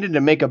 Like, he needed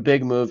to make a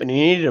big move, and he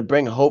needed to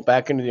bring hope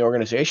back into the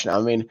organization. I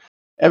mean,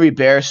 every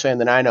Bears fan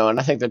that I know, and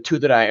I think the two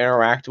that I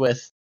interact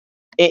with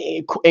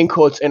in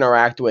quotes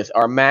interact with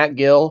are Matt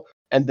Gill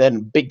and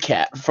then Big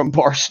Cat from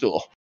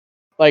Barstool.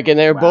 Like, and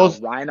they're Wow,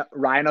 both.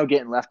 Rhino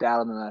getting left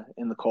out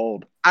in the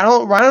cold.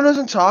 Rhino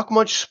doesn't talk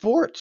much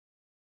sports.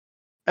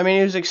 I mean,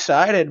 he was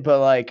excited, but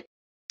like,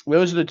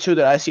 those are the two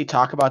that I see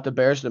talk about the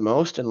Bears the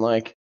most, and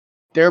like,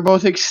 they're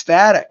both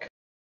ecstatic,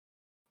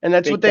 and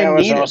that's what Big they Cat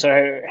was needed.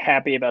 also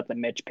happy about the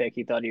Mitch pick.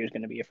 He thought he was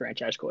going to be a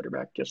franchise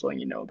quarterback. Just letting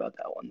you know about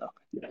that one,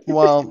 though.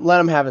 Well, let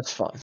him have his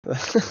fun.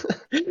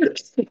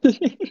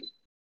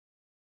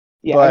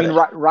 Yeah, But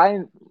I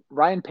mean,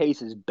 Ryan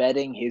Pace is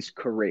betting his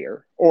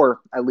career, or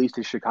at least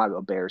his Chicago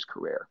Bears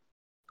career,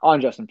 on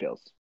Justin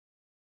Fields.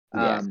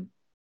 Yeah.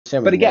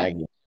 Same But with again,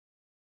 Nagy.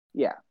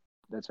 yeah,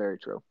 that's very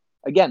true.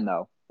 Again,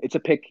 though, it's a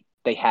pick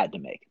they had to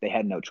make. They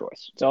had no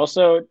choice.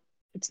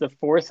 It's the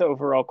fourth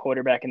overall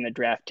quarterback in the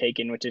draft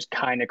taken, which is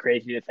kind of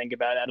crazy to think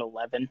about at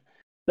 11.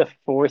 The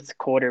fourth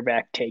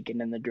quarterback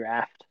taken in the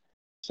draft.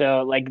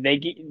 So like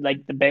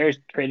the Bears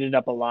traded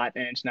up a lot,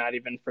 and it's not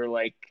even for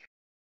like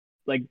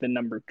the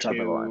number Trevor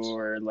 2 Lawrence.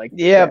 or like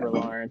Yeah, Trevor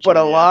Lawrence. but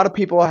or, a lot of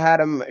people had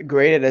him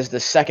graded as the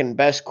second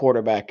best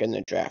quarterback in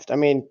the draft. I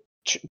mean,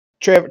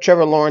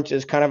 Trevor Lawrence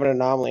is kind of an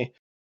anomaly,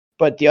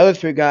 but the other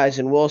three guys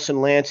in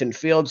Wilson, Lance, and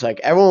Fields, like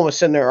everyone was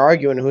sitting there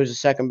arguing who's the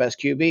second best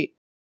QB.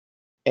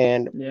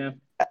 And Yeah,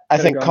 I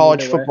could've think gone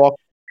college either way. football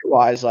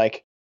wise,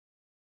 like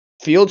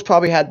Fields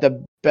probably had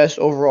the best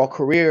overall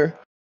career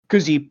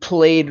because he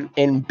played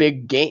in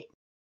big games.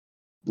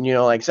 You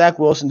know, like Zach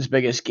Wilson's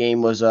biggest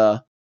game was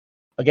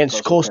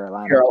against Coastal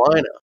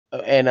Carolina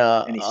and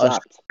And he a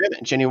sucked.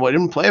 scrimmage, and he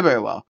didn't play very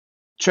well.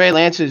 Trey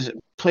Lance has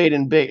played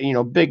in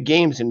big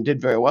games and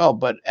did very well,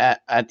 but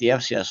at the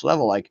FCS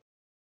level, like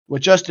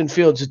what Justin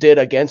Fields did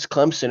against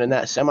Clemson in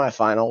that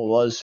semifinal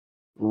was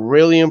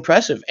really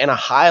impressive and a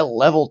high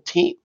level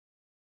team.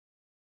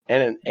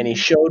 And he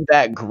showed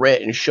that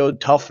grit and showed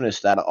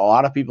toughness that a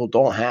lot of people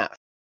don't have.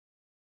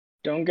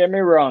 Don't get me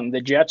wrong, the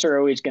Jets are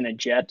always going to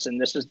Jets, and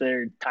this is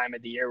their time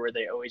of the year where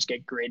they always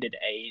get graded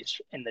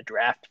A's in the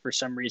draft for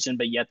some reason,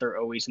 but yet they're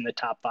always in the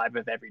top 5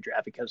 of every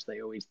draft because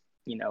they always,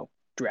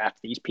 draft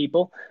these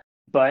people.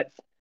 But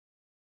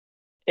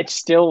it's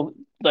still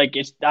like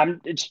it's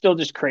still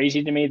just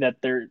crazy to me that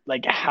they're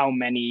like how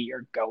many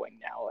are going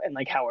now and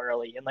like how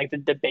early, and like the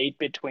debate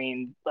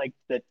between like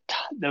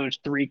those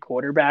 3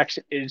 quarterbacks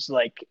is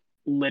like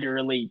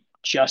literally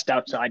just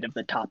outside of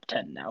the top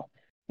 10 now,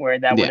 where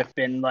that would have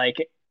been like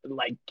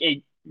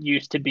it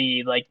used to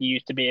be like you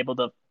used to be able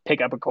to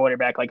pick up a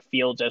quarterback like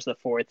Fields as the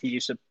 4th.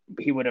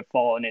 He would have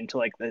fallen into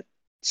like the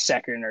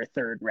 2nd or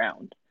 3rd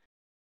round.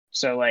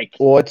 So like,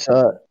 well,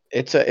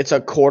 it's a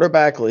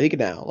quarterback league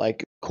now.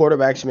 Like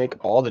quarterbacks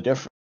make all the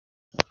difference.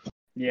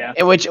 Yeah,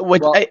 Which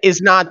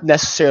is not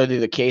necessarily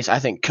the case. I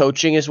think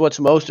coaching is what's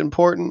most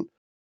important,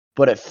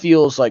 but it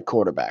feels like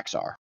quarterbacks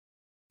are.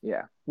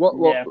 Yeah.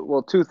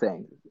 Well, two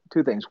things.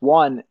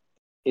 One,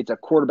 it's a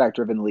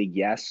quarterback-driven league,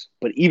 yes,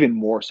 but even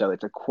more so,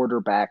 it's a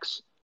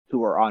quarterbacks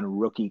who are on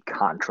rookie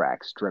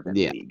contracts-driven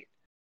league.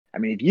 I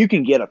mean, if you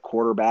can get a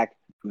quarterback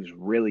who's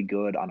really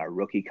good on a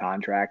rookie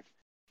contract,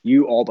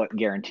 you all but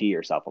guarantee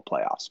yourself a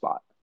playoff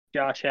spot.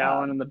 Josh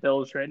Allen and the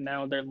Bills right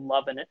now, they're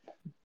loving it.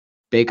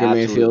 Baker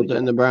Mayfield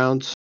and the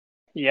Browns.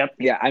 Yep.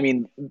 Yeah, I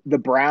mean, the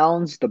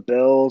Browns, the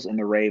Bills, and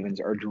the Ravens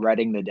are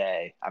dreading the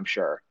day, I'm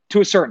sure,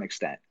 to a certain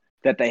extent,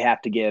 that they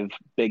have to give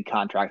big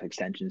contract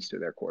extensions to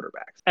their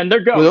quarterbacks. And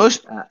they're going.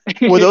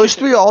 Were those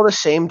 3 all the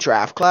same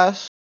draft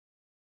class?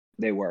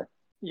 They were.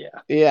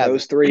 Yeah.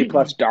 Those 3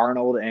 plus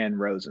Darnold and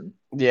Rosen.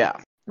 Yeah.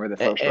 Were the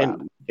first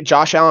round.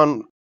 Josh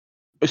Allen.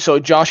 So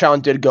Josh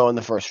Allen did go in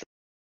the first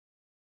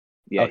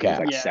round. Yeah, okay.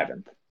 He was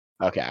 7th.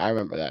 Okay, I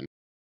remember that.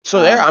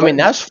 So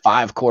that's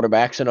 5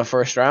 quarterbacks in a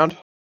first round.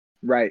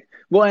 Right.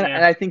 Well,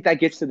 and I think that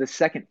gets to the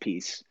second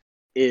piece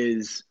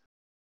is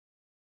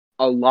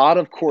a lot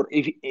of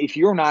if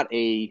you're not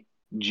a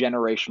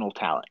generational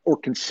talent or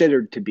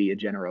considered to be a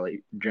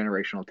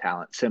generational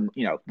talent,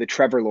 the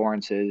Trevor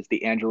Lawrences,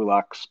 the Andrew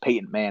Lucks,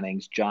 Peyton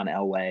Mannings, John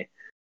Elway,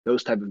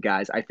 those type of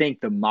guys, I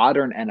think the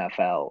modern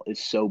NFL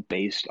is so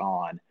based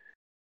on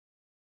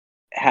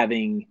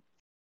having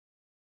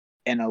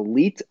an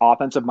elite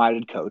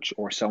offensive-minded coach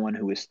or someone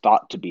who is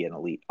thought to be an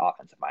elite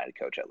offensive-minded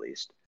coach at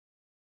least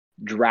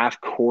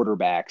draft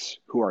quarterbacks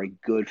who are a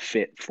good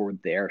fit for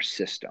their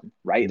system,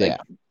 right? Yeah. Like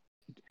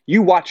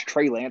you watch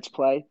Trey Lance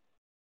play,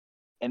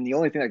 and the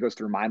only thing that goes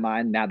through my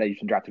mind now that he's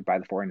been drafted by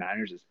the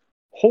 49ers is,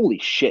 holy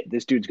shit,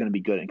 this dude's going to be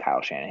good in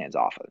Kyle Shanahan's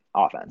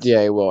offense.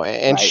 Yeah, he will.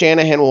 And right?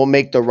 Shanahan will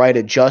make the right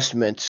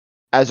adjustments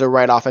as a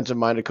right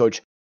offensive-minded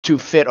coach to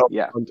fit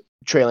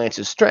Trey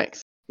Lance's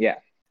strength. Yeah.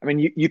 I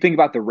mean, you think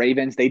about the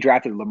Ravens, they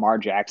drafted Lamar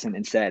Jackson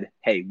and said,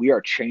 hey, we are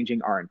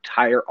changing our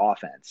entire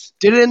offense.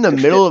 Did it in the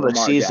middle of the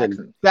season.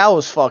 Jackson. That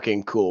was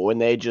fucking cool when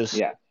they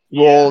just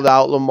rolled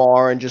out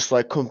Lamar and just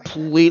like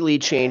completely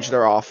changed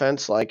their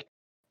offense. Like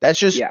that's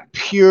just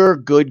pure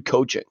good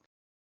coaching.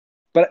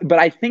 But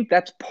I think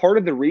that's part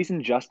of the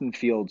reason Justin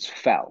Fields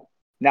fell.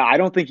 Now, I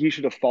don't think he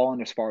should have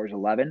fallen as far as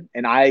 11.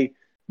 And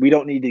we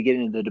don't need to get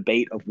into the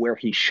debate of where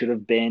he should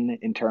have been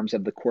in terms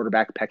of the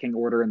quarterback pecking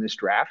order in this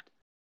draft.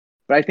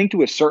 But I think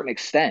to a certain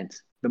extent,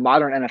 the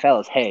modern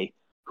NFL is, hey,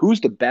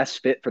 who's the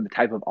best fit for the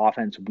type of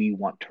offense we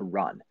want to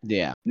run?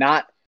 Yeah.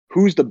 Not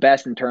who's the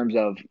best in terms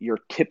of your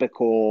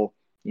typical,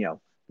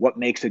 what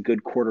makes a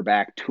good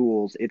quarterback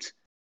tools. It's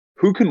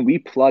who can we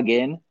plug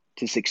in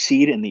to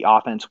succeed in the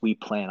offense we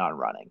plan on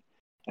running.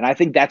 And I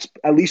think that's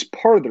at least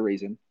part of the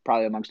reason,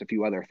 probably amongst a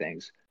few other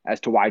things, as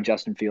to why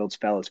Justin Fields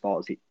fell as far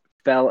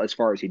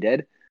as he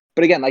did.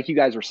 But again, like you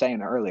guys were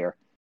saying earlier,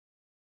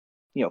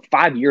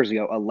 5 years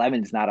ago,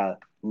 11's not a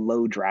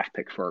low draft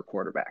pick for a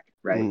quarterback,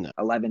 right? No.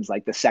 11's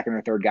like the second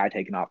or third guy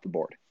taken off the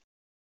board.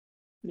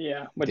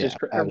 Yeah, which Yeah, is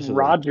absolutely.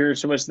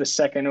 Rodgers was the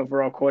second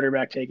overall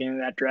quarterback taken in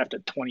that draft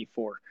at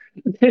 24.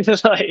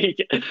 It's like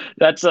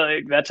that's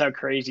how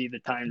crazy the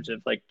times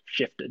have like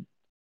shifted.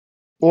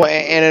 Well,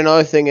 and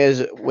another thing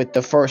is with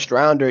the first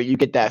rounder, you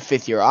get that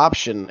 5th-year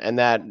option, and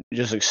that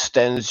just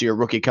extends your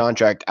rookie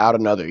contract out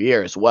another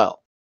year as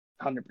well.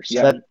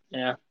 100%.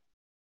 Yeah.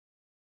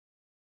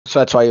 So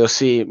that's why you'll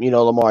see,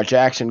 Lamar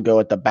Jackson go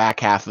at the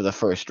back half of the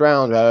first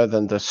round rather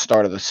than the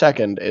start of the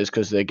second, is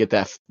because they get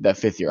that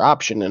 5th-year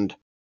option. And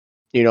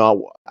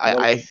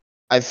I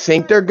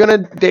think they're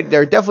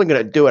definitely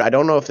gonna do it. I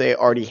don't know if they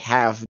already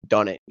have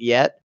done it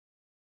yet,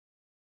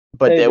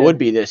 but they would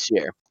be this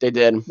year. They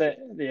did.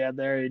 They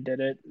already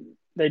did it.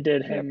 They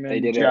did him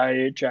and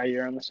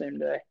Jair on the same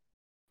day.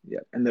 Yeah,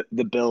 and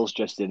the Bills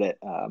just did it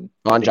on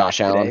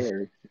Josh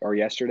Allen or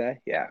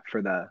yesterday. Yeah,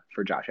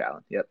 for Josh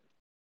Allen. Yep.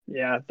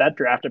 Yeah, that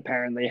draft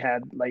apparently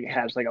has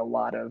a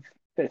lot of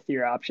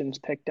 5th-year options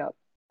picked up.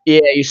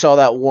 Yeah, you saw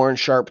that Warren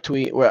Sharp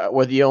tweet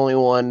where the only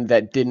one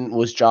that didn't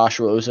was Josh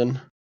Rosen.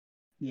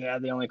 Yeah,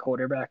 the only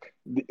quarterback.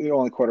 The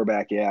only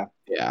quarterback, yeah.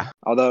 Yeah.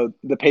 Although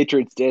the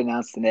Patriots did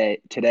announce today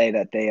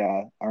that they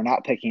are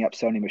not picking up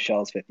Sony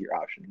Michel's 5th-year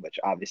option, which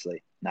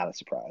obviously not a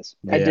surprise.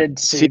 Yeah. I did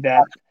see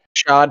that.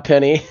 Shad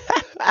Penny.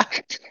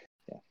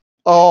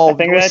 Oh, I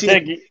think that's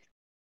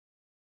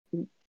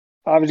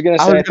I was going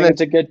to say, I think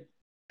it's a good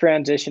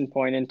transition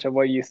point into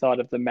what you thought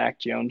of the Mac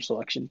Jones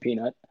selection,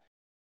 Peanut.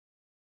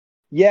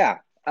 Yeah.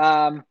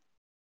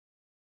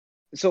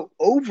 So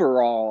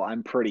overall,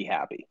 I'm pretty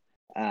happy.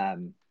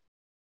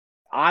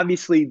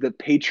 Obviously, the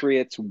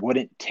Patriots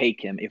wouldn't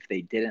take him if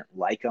they didn't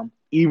like him,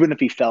 even if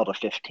he fell to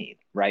 15,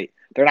 right?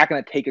 They're not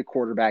going to take a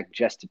quarterback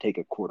just to take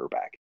a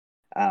quarterback.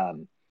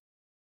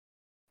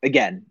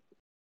 Again,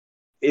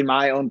 in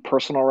my own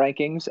personal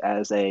rankings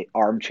as a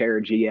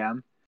armchair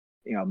GM,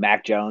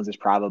 Mac Jones is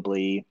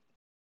probably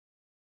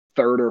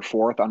 3rd or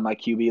 4th on my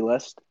QB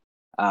list,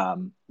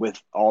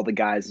 with all the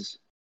guys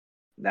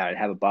that I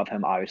have above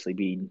him obviously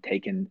being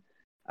taken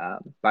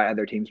by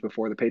other teams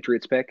before the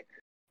Patriots pick.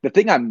 The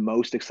thing I'm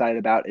most excited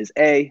about is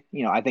I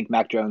think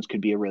Mac Jones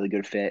could be a really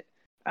good fit.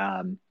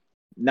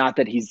 Not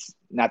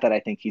that I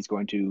think he's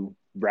going to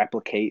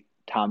replicate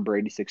Tom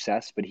Brady's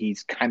success, but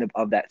he's kind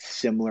of that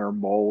similar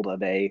mold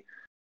of a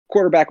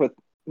quarterback with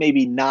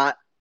maybe not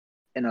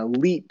an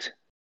elite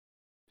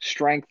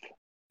strength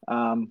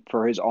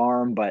for his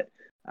arm, but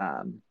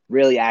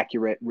really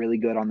accurate, really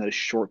good on those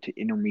short to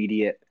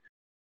intermediate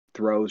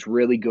throws,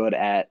 really good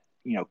at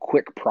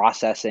quick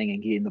processing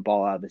and getting the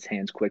ball out of his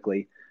hands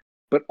quickly,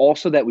 but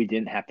also that we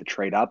didn't have to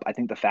trade up. I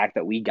think the fact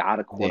that we got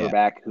a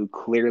quarterback who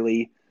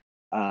clearly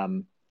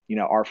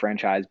our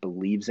franchise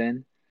believes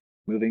in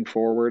moving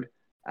forward,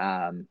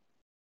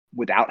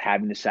 without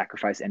having to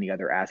sacrifice any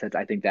other assets,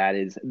 I think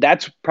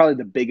that's probably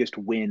the biggest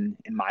win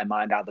in my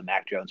mind out of the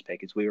Mac Jones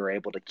pick, is we were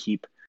able to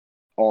keep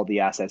all the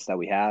assets that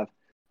we have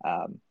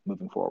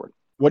moving forward.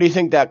 What do you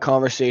think that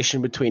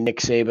conversation between Nick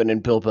Saban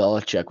and Bill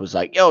Belichick was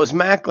like? Yo, is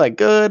Mac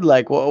good?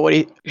 Like, what do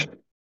you?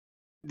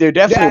 There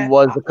definitely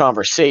was a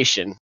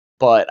conversation,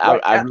 but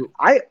I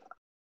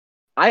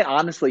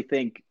honestly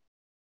think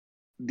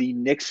the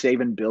Nick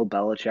Saban Bill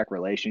Belichick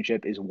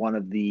relationship is one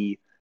of the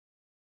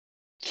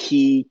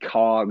key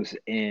cogs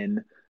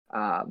in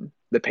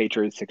the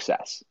Patriots'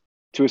 success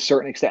to a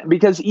certain extent,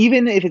 because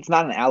even if it's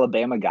not an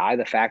Alabama guy,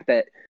 the fact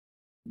that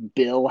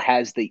Bill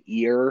has the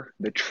ear,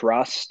 the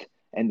trust,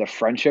 and the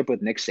friendship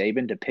with Nick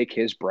Saban to pick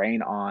his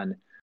brain on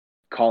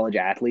college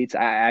athletes,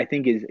 I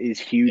think is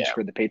huge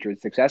for the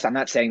Patriots' success. I'm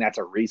not saying that's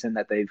a reason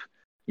that they've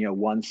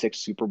won 6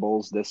 Super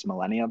Bowls this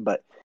millennium,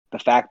 but the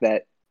fact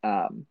that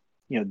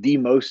the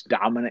most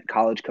dominant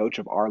college coach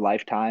of our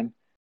lifetime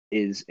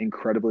is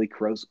incredibly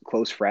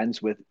close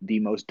friends with the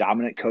most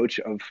dominant coach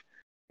or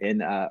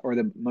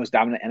the most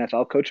dominant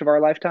NFL coach of our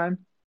lifetime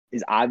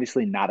is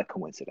obviously not a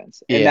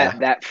coincidence.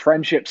 And that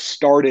friendship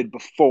started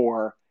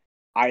before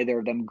either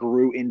of them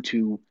grew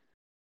into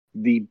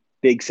the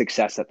big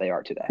success that they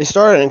are today. They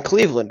started in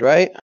Cleveland,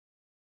 right?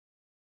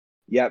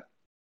 Yep.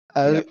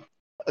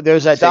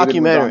 There's that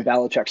documentary on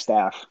Belichick's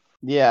staff.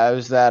 Yeah, it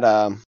was that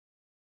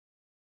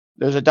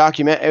there's a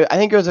document. I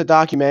think it was a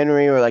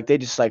documentary where like they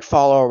just like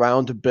follow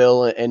around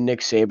Bill and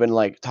Nick Saban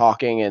like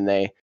talking, and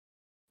they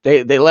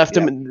left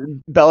him.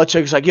 And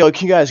Belichick's like, "Yo,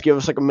 can you guys give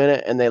us like a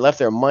minute?" And they left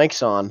their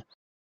mics on,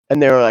 and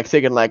they were like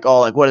thinking like, "Oh,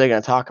 like what are they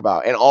gonna talk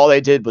about?" And all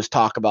they did was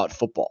talk about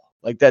football.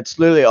 Like that's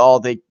literally all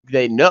they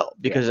know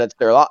because that's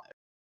their life.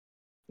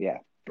 Yeah,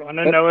 Want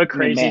to know a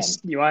crazy? man.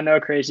 You want to know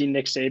a crazy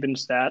Nick Saban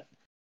stat?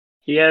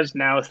 He has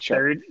now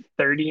Sure.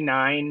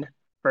 39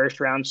 first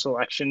round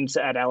selections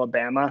at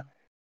Alabama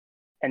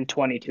and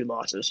 22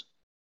 losses.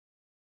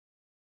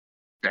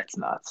 That's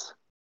nuts.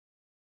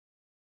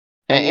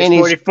 I mean, And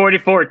it's he's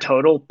 44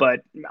 total,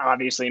 but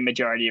obviously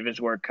majority of his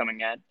work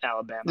coming at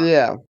Alabama.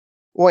 yeah.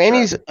 Well, and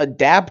Sure. he's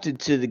adapted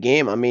to the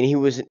game. I mean, he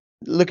was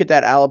look at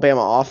that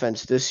Alabama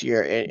offense this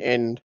year,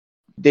 and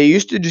they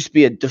used to just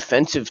be a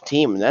defensive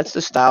team, and that's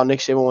the style Nick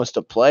Saban wants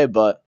to play.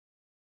 But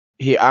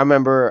I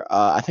remember,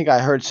 I think I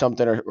heard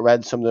something or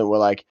read something where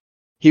like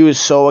he was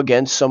so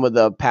against some of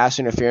the pass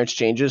interference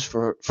changes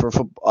for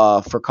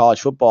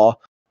college football,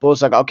 but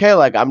was like, okay,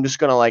 like I'm just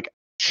gonna like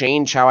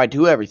change how I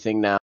do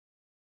everything now,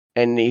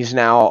 and he's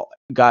now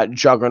got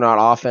juggernaut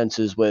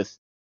offenses with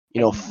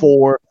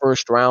 4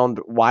 first round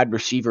wide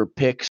receiver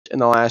picks in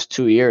the last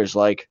 2 years.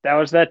 Like That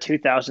was that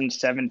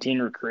 2017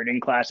 recruiting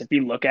class. If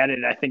you look at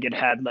it, I think it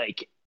had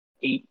like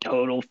 10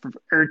 total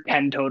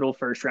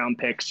first round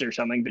picks or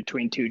something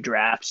between two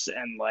drafts,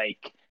 and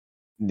like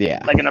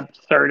yeah, an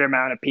absurd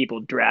amount of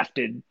people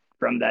drafted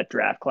from that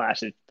draft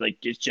class.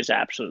 It's just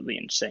absolutely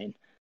insane.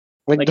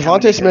 like Like how many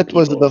Devontae good Smith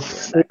was people the were in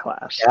fourth that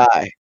class.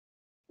 guy.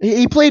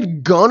 He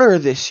played gunner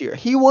this year.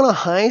 He won a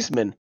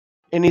Heisman,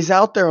 and he's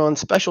out there on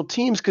special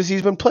teams because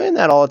he's been playing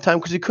that all the time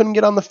because he couldn't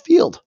get on the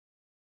field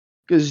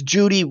because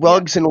Judy,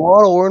 Ruggs, and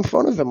Waddle were in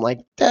front of him. Like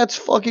that's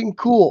fucking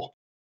cool.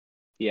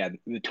 Yeah,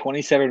 the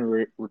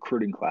 2017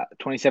 recruiting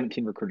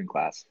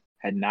class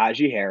had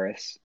Najee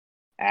Harris,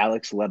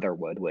 Alex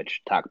Leatherwood,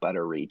 which talk about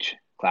a reach,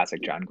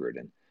 classic John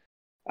Gruden.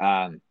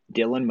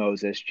 Dylan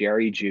Moses,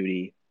 Jerry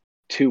Judy,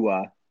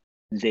 Tua,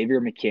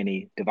 Xavier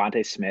McKinney,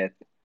 Devontae Smith,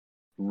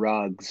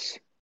 Ruggs.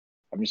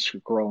 I'm just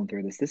scrolling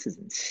through this. This is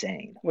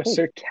insane. Was Holy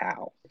Sir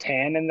cow.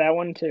 Tan in that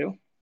one too?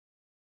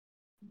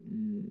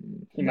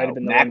 He might have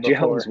been the Mac one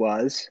before. Jones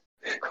was.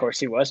 Of course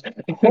he was.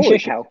 Holy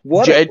cow.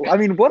 What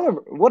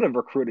a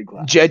recruiting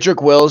class.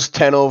 Jedrick Wills,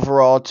 10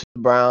 overall to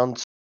the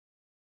Browns.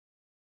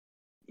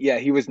 Yeah,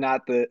 he was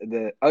not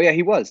the oh yeah,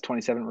 he was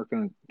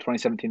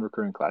 2017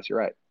 recruiting class. You're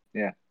right.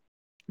 Yeah. I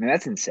mean,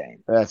 that's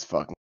insane. That's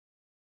fucking.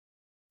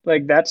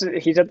 Like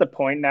he's at the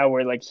point now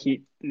where like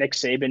Nick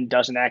Saban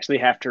doesn't actually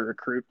have to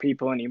recruit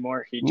people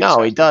anymore. He just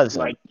No, he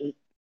doesn't.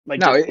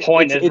 Just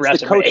point his resume.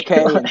 The Coach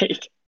K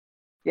like,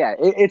 yeah,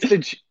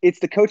 it's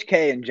the Coach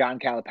K and John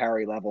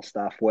Calipari level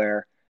stuff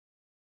where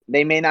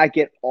they may not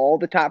get all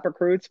the top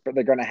recruits, but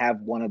they're going to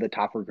have one of the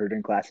top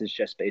recruiting classes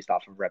just based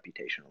off of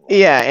reputation alone.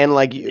 Yeah, and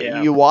like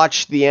you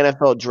watch the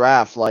NFL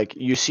draft, like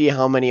you see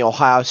how many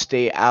Ohio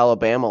State,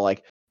 Alabama,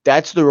 like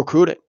that's the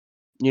recruiting.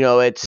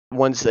 It's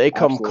once they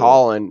come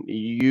calling,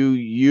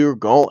 you're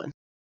going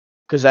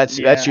because that's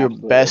your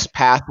best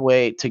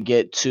pathway to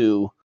get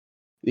to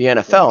the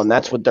NFL, and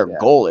that's what their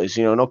goal is.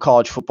 No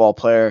college football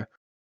player,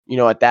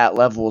 at that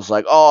level is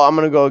like, oh, I'm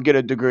gonna go get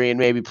a degree and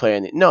maybe play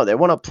in. No, they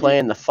want to play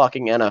in the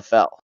fucking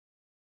NFL.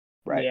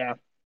 Right. Yeah.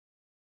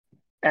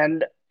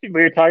 And we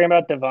were talking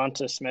about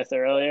Devonta Smith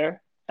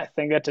earlier. I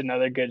think that's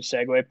another good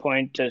segue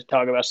point to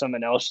talk about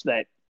something else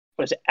that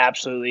was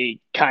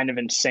absolutely kind of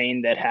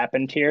insane that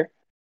happened here.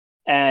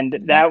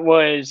 And that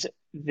was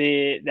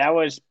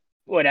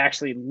what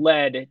actually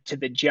led to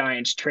the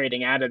Giants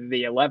trading out of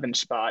the 11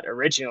 spot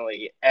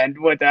originally. And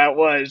what that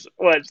was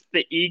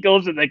the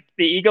Eagles and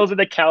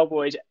the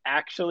Cowboys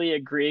actually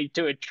agreed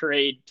to a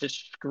trade to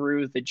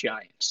screw the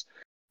Giants.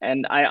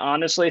 And I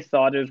honestly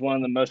thought it was one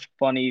of the most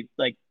funny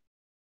one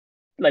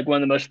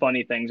of the most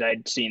funny things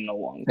I'd seen in a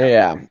long time.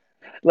 Yeah.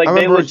 Like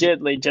they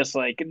legitimately just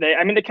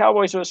the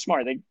Cowboys were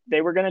smart.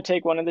 They were going to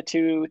take one of the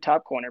two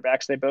top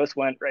cornerbacks. They both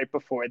went right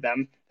before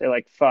them. They're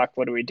like, fuck,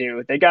 what do we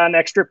do? They got an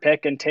extra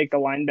pick and take the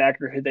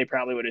linebacker who they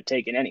probably would have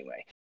taken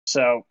anyway.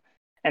 So,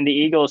 and the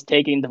Eagles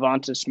taking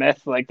Devonta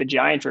Smith, like the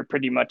Giants were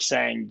pretty much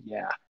saying,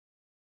 yeah,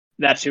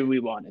 that's who we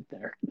wanted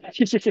there.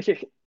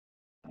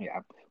 Yeah.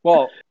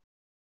 Well,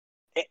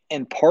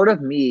 and part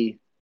of me,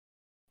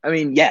 I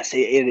mean, yes, it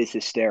is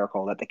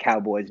hysterical that the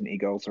Cowboys and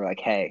Eagles are like,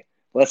 hey,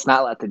 let's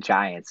not let the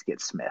Giants get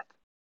Smith.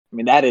 I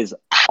mean, that is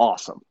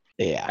awesome.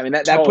 Yeah. I mean,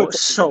 that puts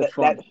so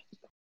fun.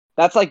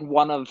 That's like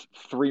one of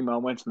 3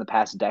 moments in the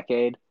past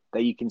decade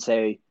that you can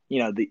say,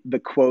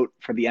 the quote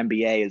for the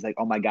NBA is like,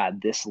 oh my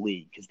God, this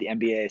league, because the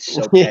NBA is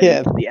so petty.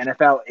 Yeah. The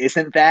NFL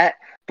isn't that.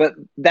 But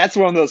that's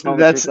one of those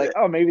moments where it's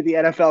like, oh, maybe the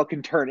NFL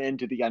can turn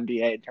into the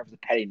NBA in terms of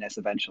pettiness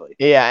eventually.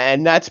 Yeah,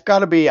 and that's got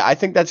to be, I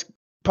think that's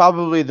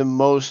probably the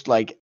most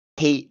like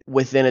hate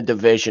within a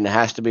division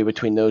has to be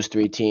between those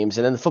 3 teams,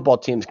 and then the football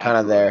team's kind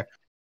of there,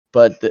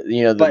 but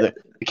the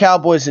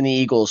Cowboys and the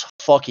Eagles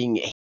fucking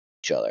hate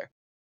each other,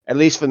 at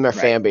least from their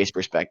fan base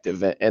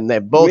perspective, and they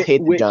both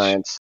hate the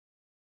Giants.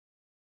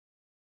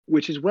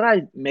 Which is what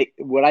I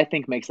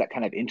think makes that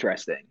kind of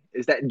interesting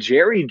is that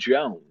Jerry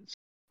Jones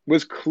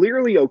was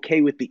clearly okay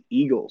with the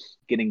Eagles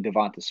getting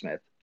Devonta Smith,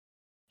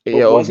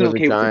 but wasn't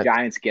okay with the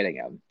Giants getting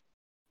him,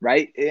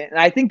 right? And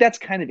I think that's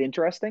kind of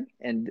interesting,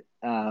 and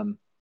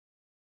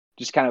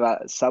just kind of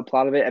a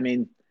subplot of it. I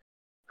mean,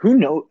 who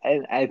knows?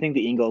 I think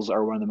the Eagles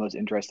are one of the most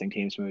interesting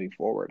teams moving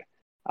forward.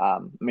 I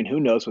mean, who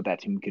knows what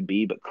that team could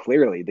be? But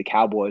clearly, the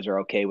Cowboys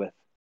are okay with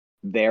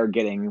they're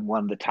getting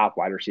one of the top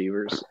wide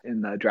receivers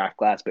in the draft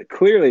class. But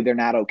clearly, they're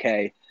not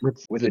okay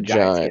with the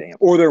Giants getting him,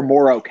 or they're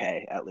more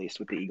okay at least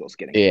with the Eagles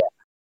getting him.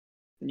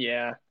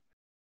 Yeah.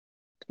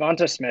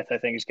 Devonta Smith, I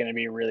think, is going to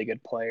be a really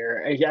good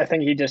player. I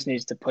think he just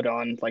needs to put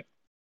on like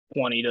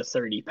 20 to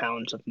 30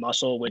 pounds of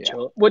muscle, which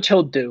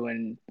he'll do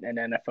in an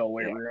NFL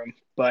weight room.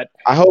 But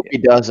I hope he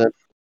doesn't.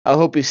 I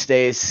hope he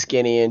stays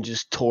skinny and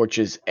just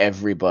torches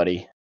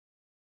everybody.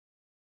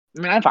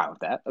 I mean, I'm fine with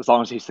that as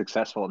long as he's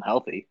successful and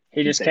healthy.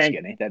 He just can't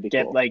skinny. That'd be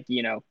get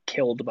cool.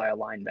 killed by a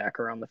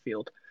linebacker on the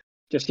field.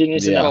 Just he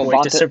needs enough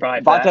weight to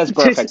survive. Vontaze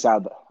Burfict's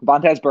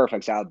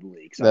out of the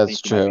league. So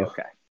that's true.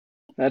 Okay,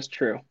 that's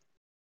true.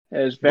 It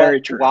is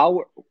very true.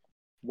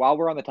 While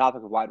we're on the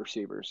topic of wide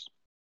receivers,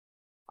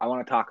 I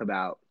want to talk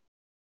about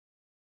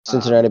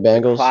Cincinnati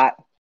Bengals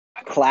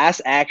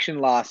class action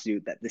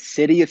lawsuit that the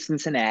city of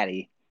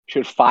Cincinnati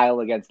should file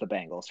against the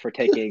Bengals for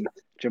taking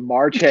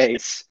Ja'Marr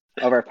Chase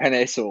over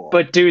Penei Sewell.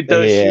 But dude,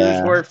 those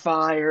shoes were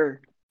fire.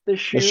 The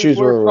shoes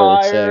were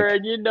fire, really,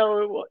 and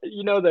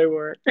you know they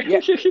were. Yeah,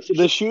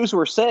 the shoes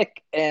were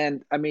sick,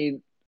 and I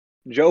mean,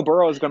 Joe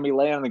Burrow is going to be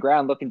laying on the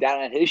ground looking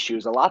down at his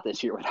shoes a lot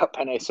this year without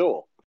Penei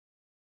Sewell.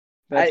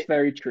 That's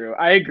very true.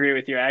 I agree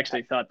with you. I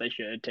actually thought they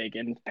should have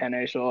taken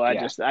Penei Sewell.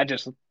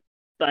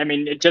 I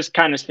mean, it just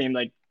kind of seemed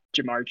like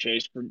Ja'Marr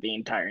Chase for the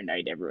entire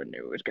night. Everyone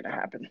knew it was going to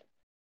happen.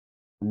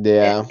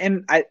 Yeah,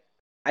 and I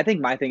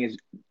think my thing is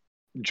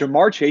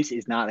Ja'Marr Chase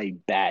is not a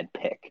bad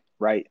pick,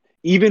 right?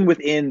 Even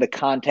within the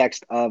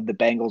context of the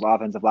Bengals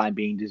offensive line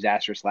being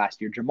disastrous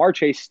last year, Ja'Marr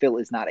Chase still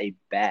is not a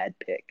bad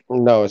pick.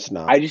 No, it's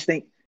not. I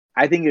think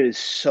it is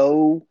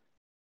so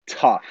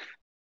tough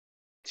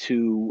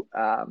to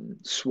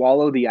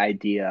swallow the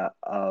idea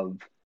of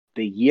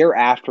the year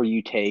after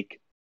you take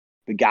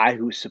the guy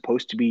who's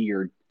supposed to be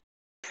your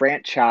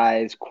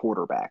franchise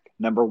quarterback,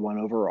 number 1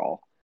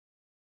 overall,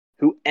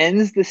 who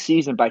ends the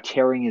season by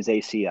tearing his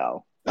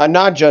ACL.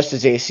 Not just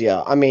his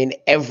ACL. I mean,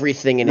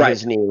 everything in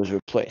his knee was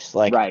replaced.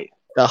 Like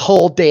the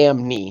whole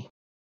damn knee.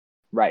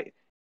 Right.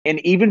 And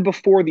even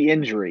before the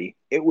injury,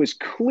 it was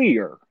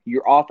clear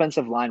your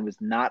offensive line was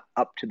not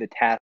up to the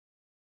task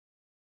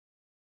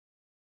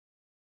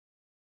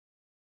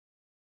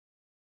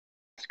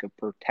of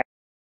protecting.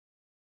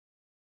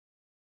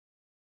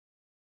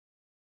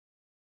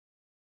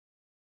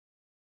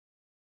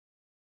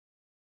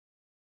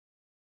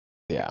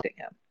 Yeah.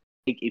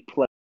 Take a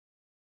play.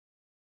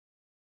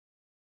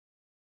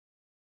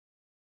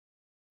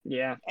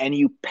 Yeah. And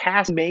you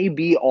pass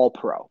maybe all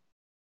pro.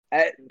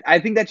 I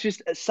think that's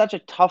just such a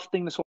tough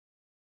thing to swallow.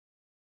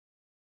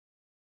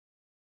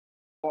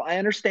 Well, I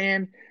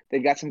understand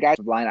they've got some guys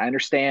on the line. I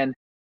understand.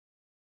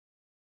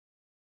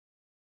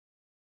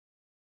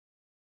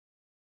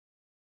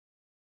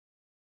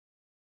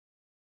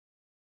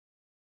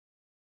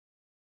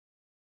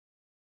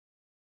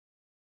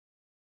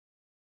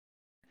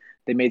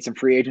 They made some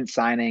free agent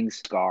signings.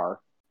 Scar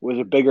was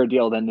a bigger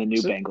deal than the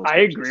new Bengals. I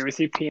agree with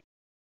you, Pete.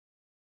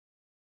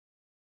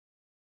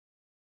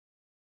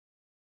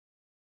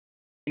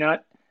 You know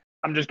what?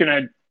 I'm just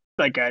going to,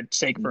 like, a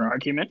sake for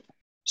argument.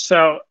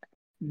 So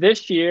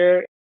this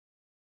year,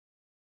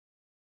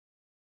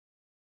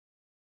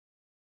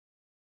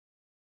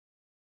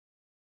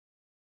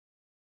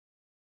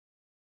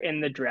 in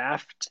the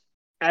draft,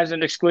 as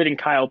in excluding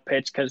Kyle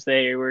Pitts because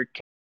they were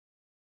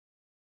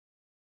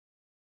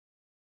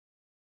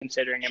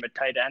considering him a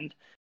tight end,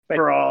 but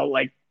overall,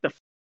 like, the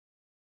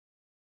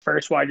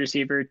first wide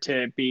receiver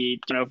to be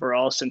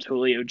overall since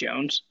Julio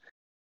Jones.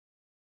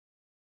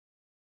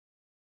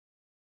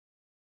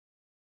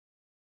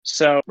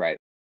 So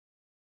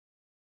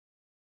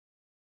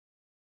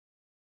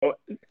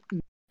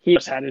he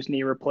just had his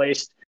knee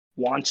replaced,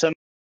 wants him.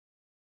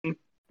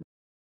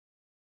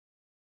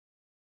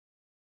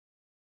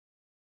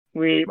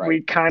 We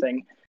kind of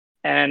thing.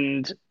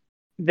 And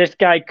this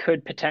guy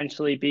could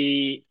potentially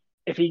be,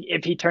 if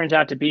he turns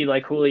out to be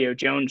like Julio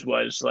Jones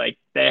was, like,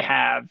 they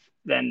have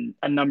then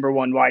a number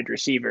 1 wide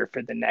receiver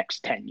for the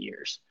next 10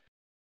 years.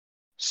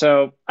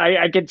 So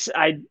I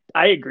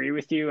agree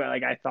with you.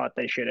 Like, I thought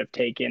they should have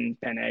taken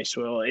Penei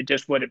Sewell. It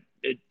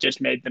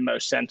just made the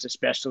most sense,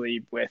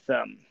 especially with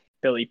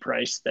Billy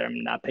Price,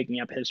 them not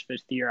picking up his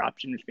 5th-year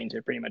option, which means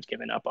they're pretty much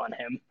giving up on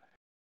him.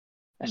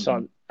 I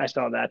saw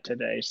that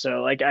today.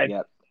 So like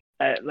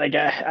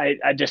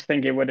I just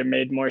think it would have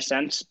made more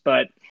sense,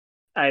 but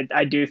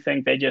I do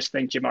think they just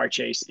think Ja'Marr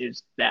Chase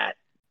is that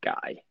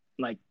guy,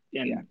 like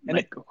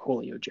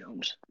Julio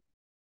Jones.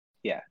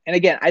 Yeah, and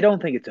again, I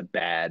don't think it's a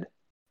bad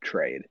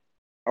trade,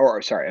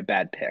 a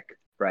bad pick,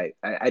 right?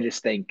 I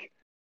just think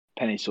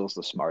Penei Sewell's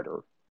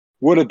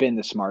would have been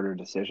the smarter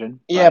decision.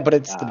 Yeah, but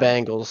it's the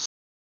Bengals.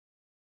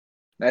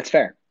 That's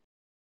fair.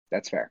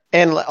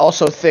 And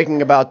also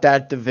thinking about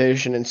that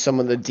division and some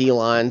of the D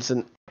lines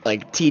and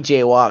like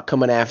TJ Watt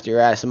coming after your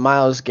ass, and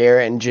Myles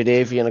Garrett and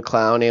Jadeveon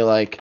Clowney,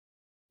 like,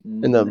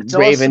 and the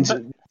Ravens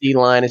D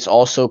line is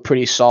also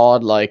pretty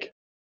solid. Like,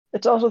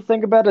 Let's also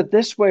think about it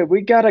this way.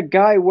 We got a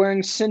guy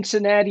wearing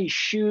Cincinnati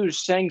shoes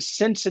saying,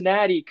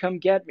 Cincinnati, come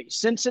get me.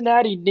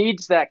 Cincinnati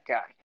needs that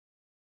guy.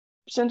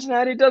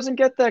 Cincinnati doesn't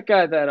get that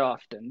guy that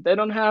often. They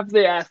don't have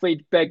the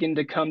athlete begging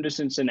to come to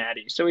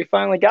Cincinnati. So we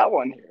finally got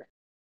one here.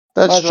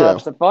 Might That's as well have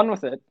true. some fun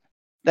with it.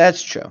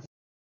 That's true.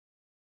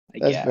 I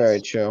That's guess.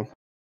 very true.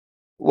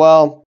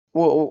 Well,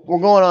 we're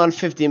going on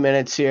 50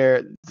 minutes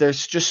here.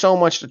 There's just so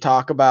much to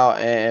talk about,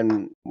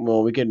 and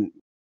well, we can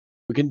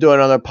do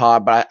another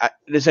pod. But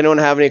does anyone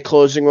have any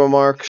closing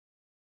remarks?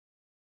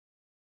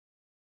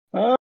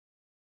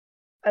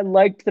 I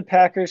liked the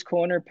Packers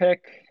corner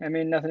pick. I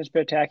mean, nothing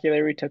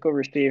spectacular. We took a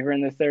receiver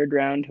in the third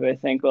round who I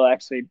think will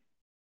actually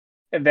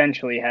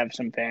eventually have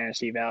some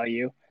fantasy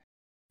value.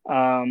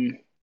 I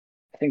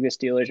think the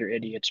Steelers are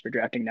idiots for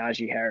drafting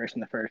Najee Harris in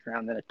the first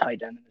round and a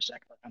tight end in the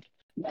second round.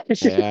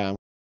 Yeah.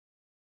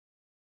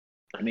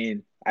 I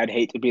mean, I'd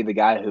hate to be the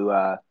guy who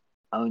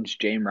owns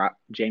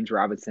James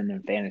Robinson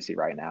in fantasy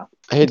right now.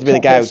 I hate to be the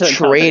guy who That's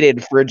another-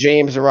 traded for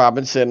James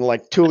Robinson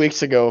like 2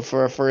 weeks ago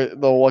for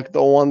the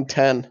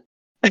 110.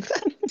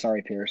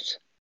 Sorry, Pierce.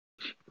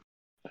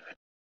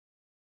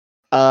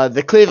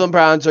 The Cleveland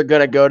Browns are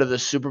gonna go to the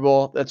Super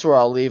Bowl. That's where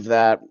I'll leave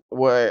that.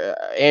 Where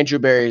Andrew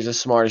Berry is the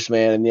smartest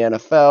man in the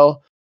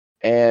NFL,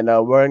 and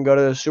we're gonna go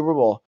to the Super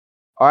Bowl.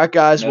 All right,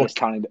 guys.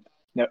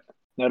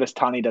 Notice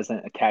Tawny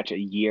doesn't attach a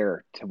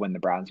year to when the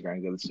Browns are going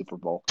to go to the Super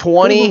Bowl.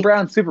 20 Cleveland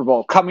Browns Super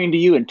Bowl coming to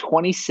you in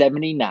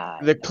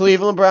 2079. The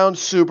Cleveland Browns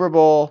Super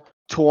Bowl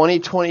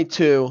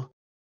 2022.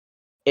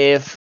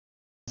 If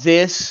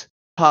this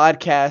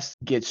podcast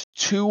gets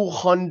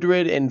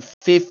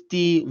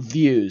 250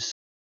 views,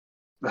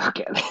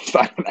 Okay, that's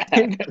not gonna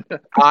happen.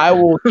 I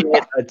will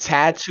get a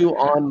tattoo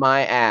on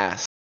my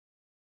ass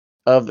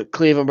of the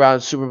Cleveland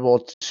Browns Super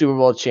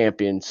Bowl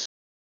champions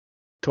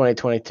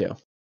 2022.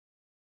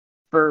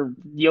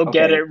 You'll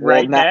get it well,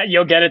 right now.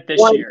 You'll get it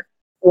this year.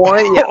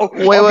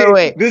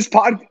 Wait. This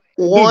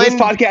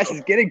podcast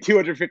is getting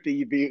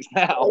 250 views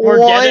now.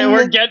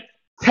 We're getting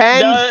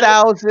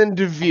 10,000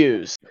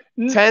 views.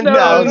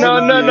 10,000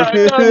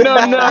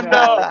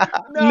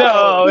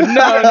 No. views.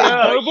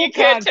 You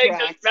can't take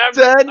this.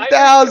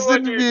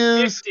 10,000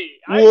 views.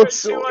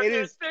 It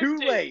is too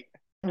late.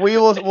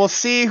 We'll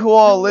see who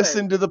all Too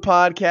listened late. to the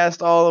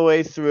podcast all the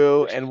way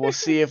through, and we'll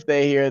see if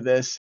they hear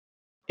this.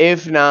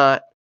 If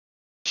not,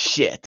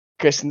 shit.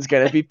 Kristen's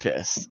gonna be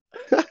pissed.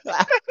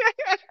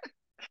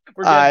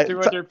 We're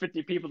getting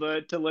 250 people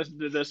to listen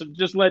to this. I'm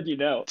just letting you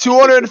know.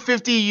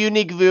 250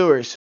 unique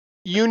viewers.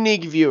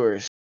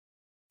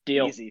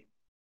 Deal. Easy.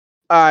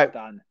 All right.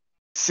 Done.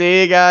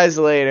 See you guys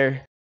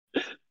later.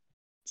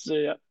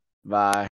 See ya. Bye.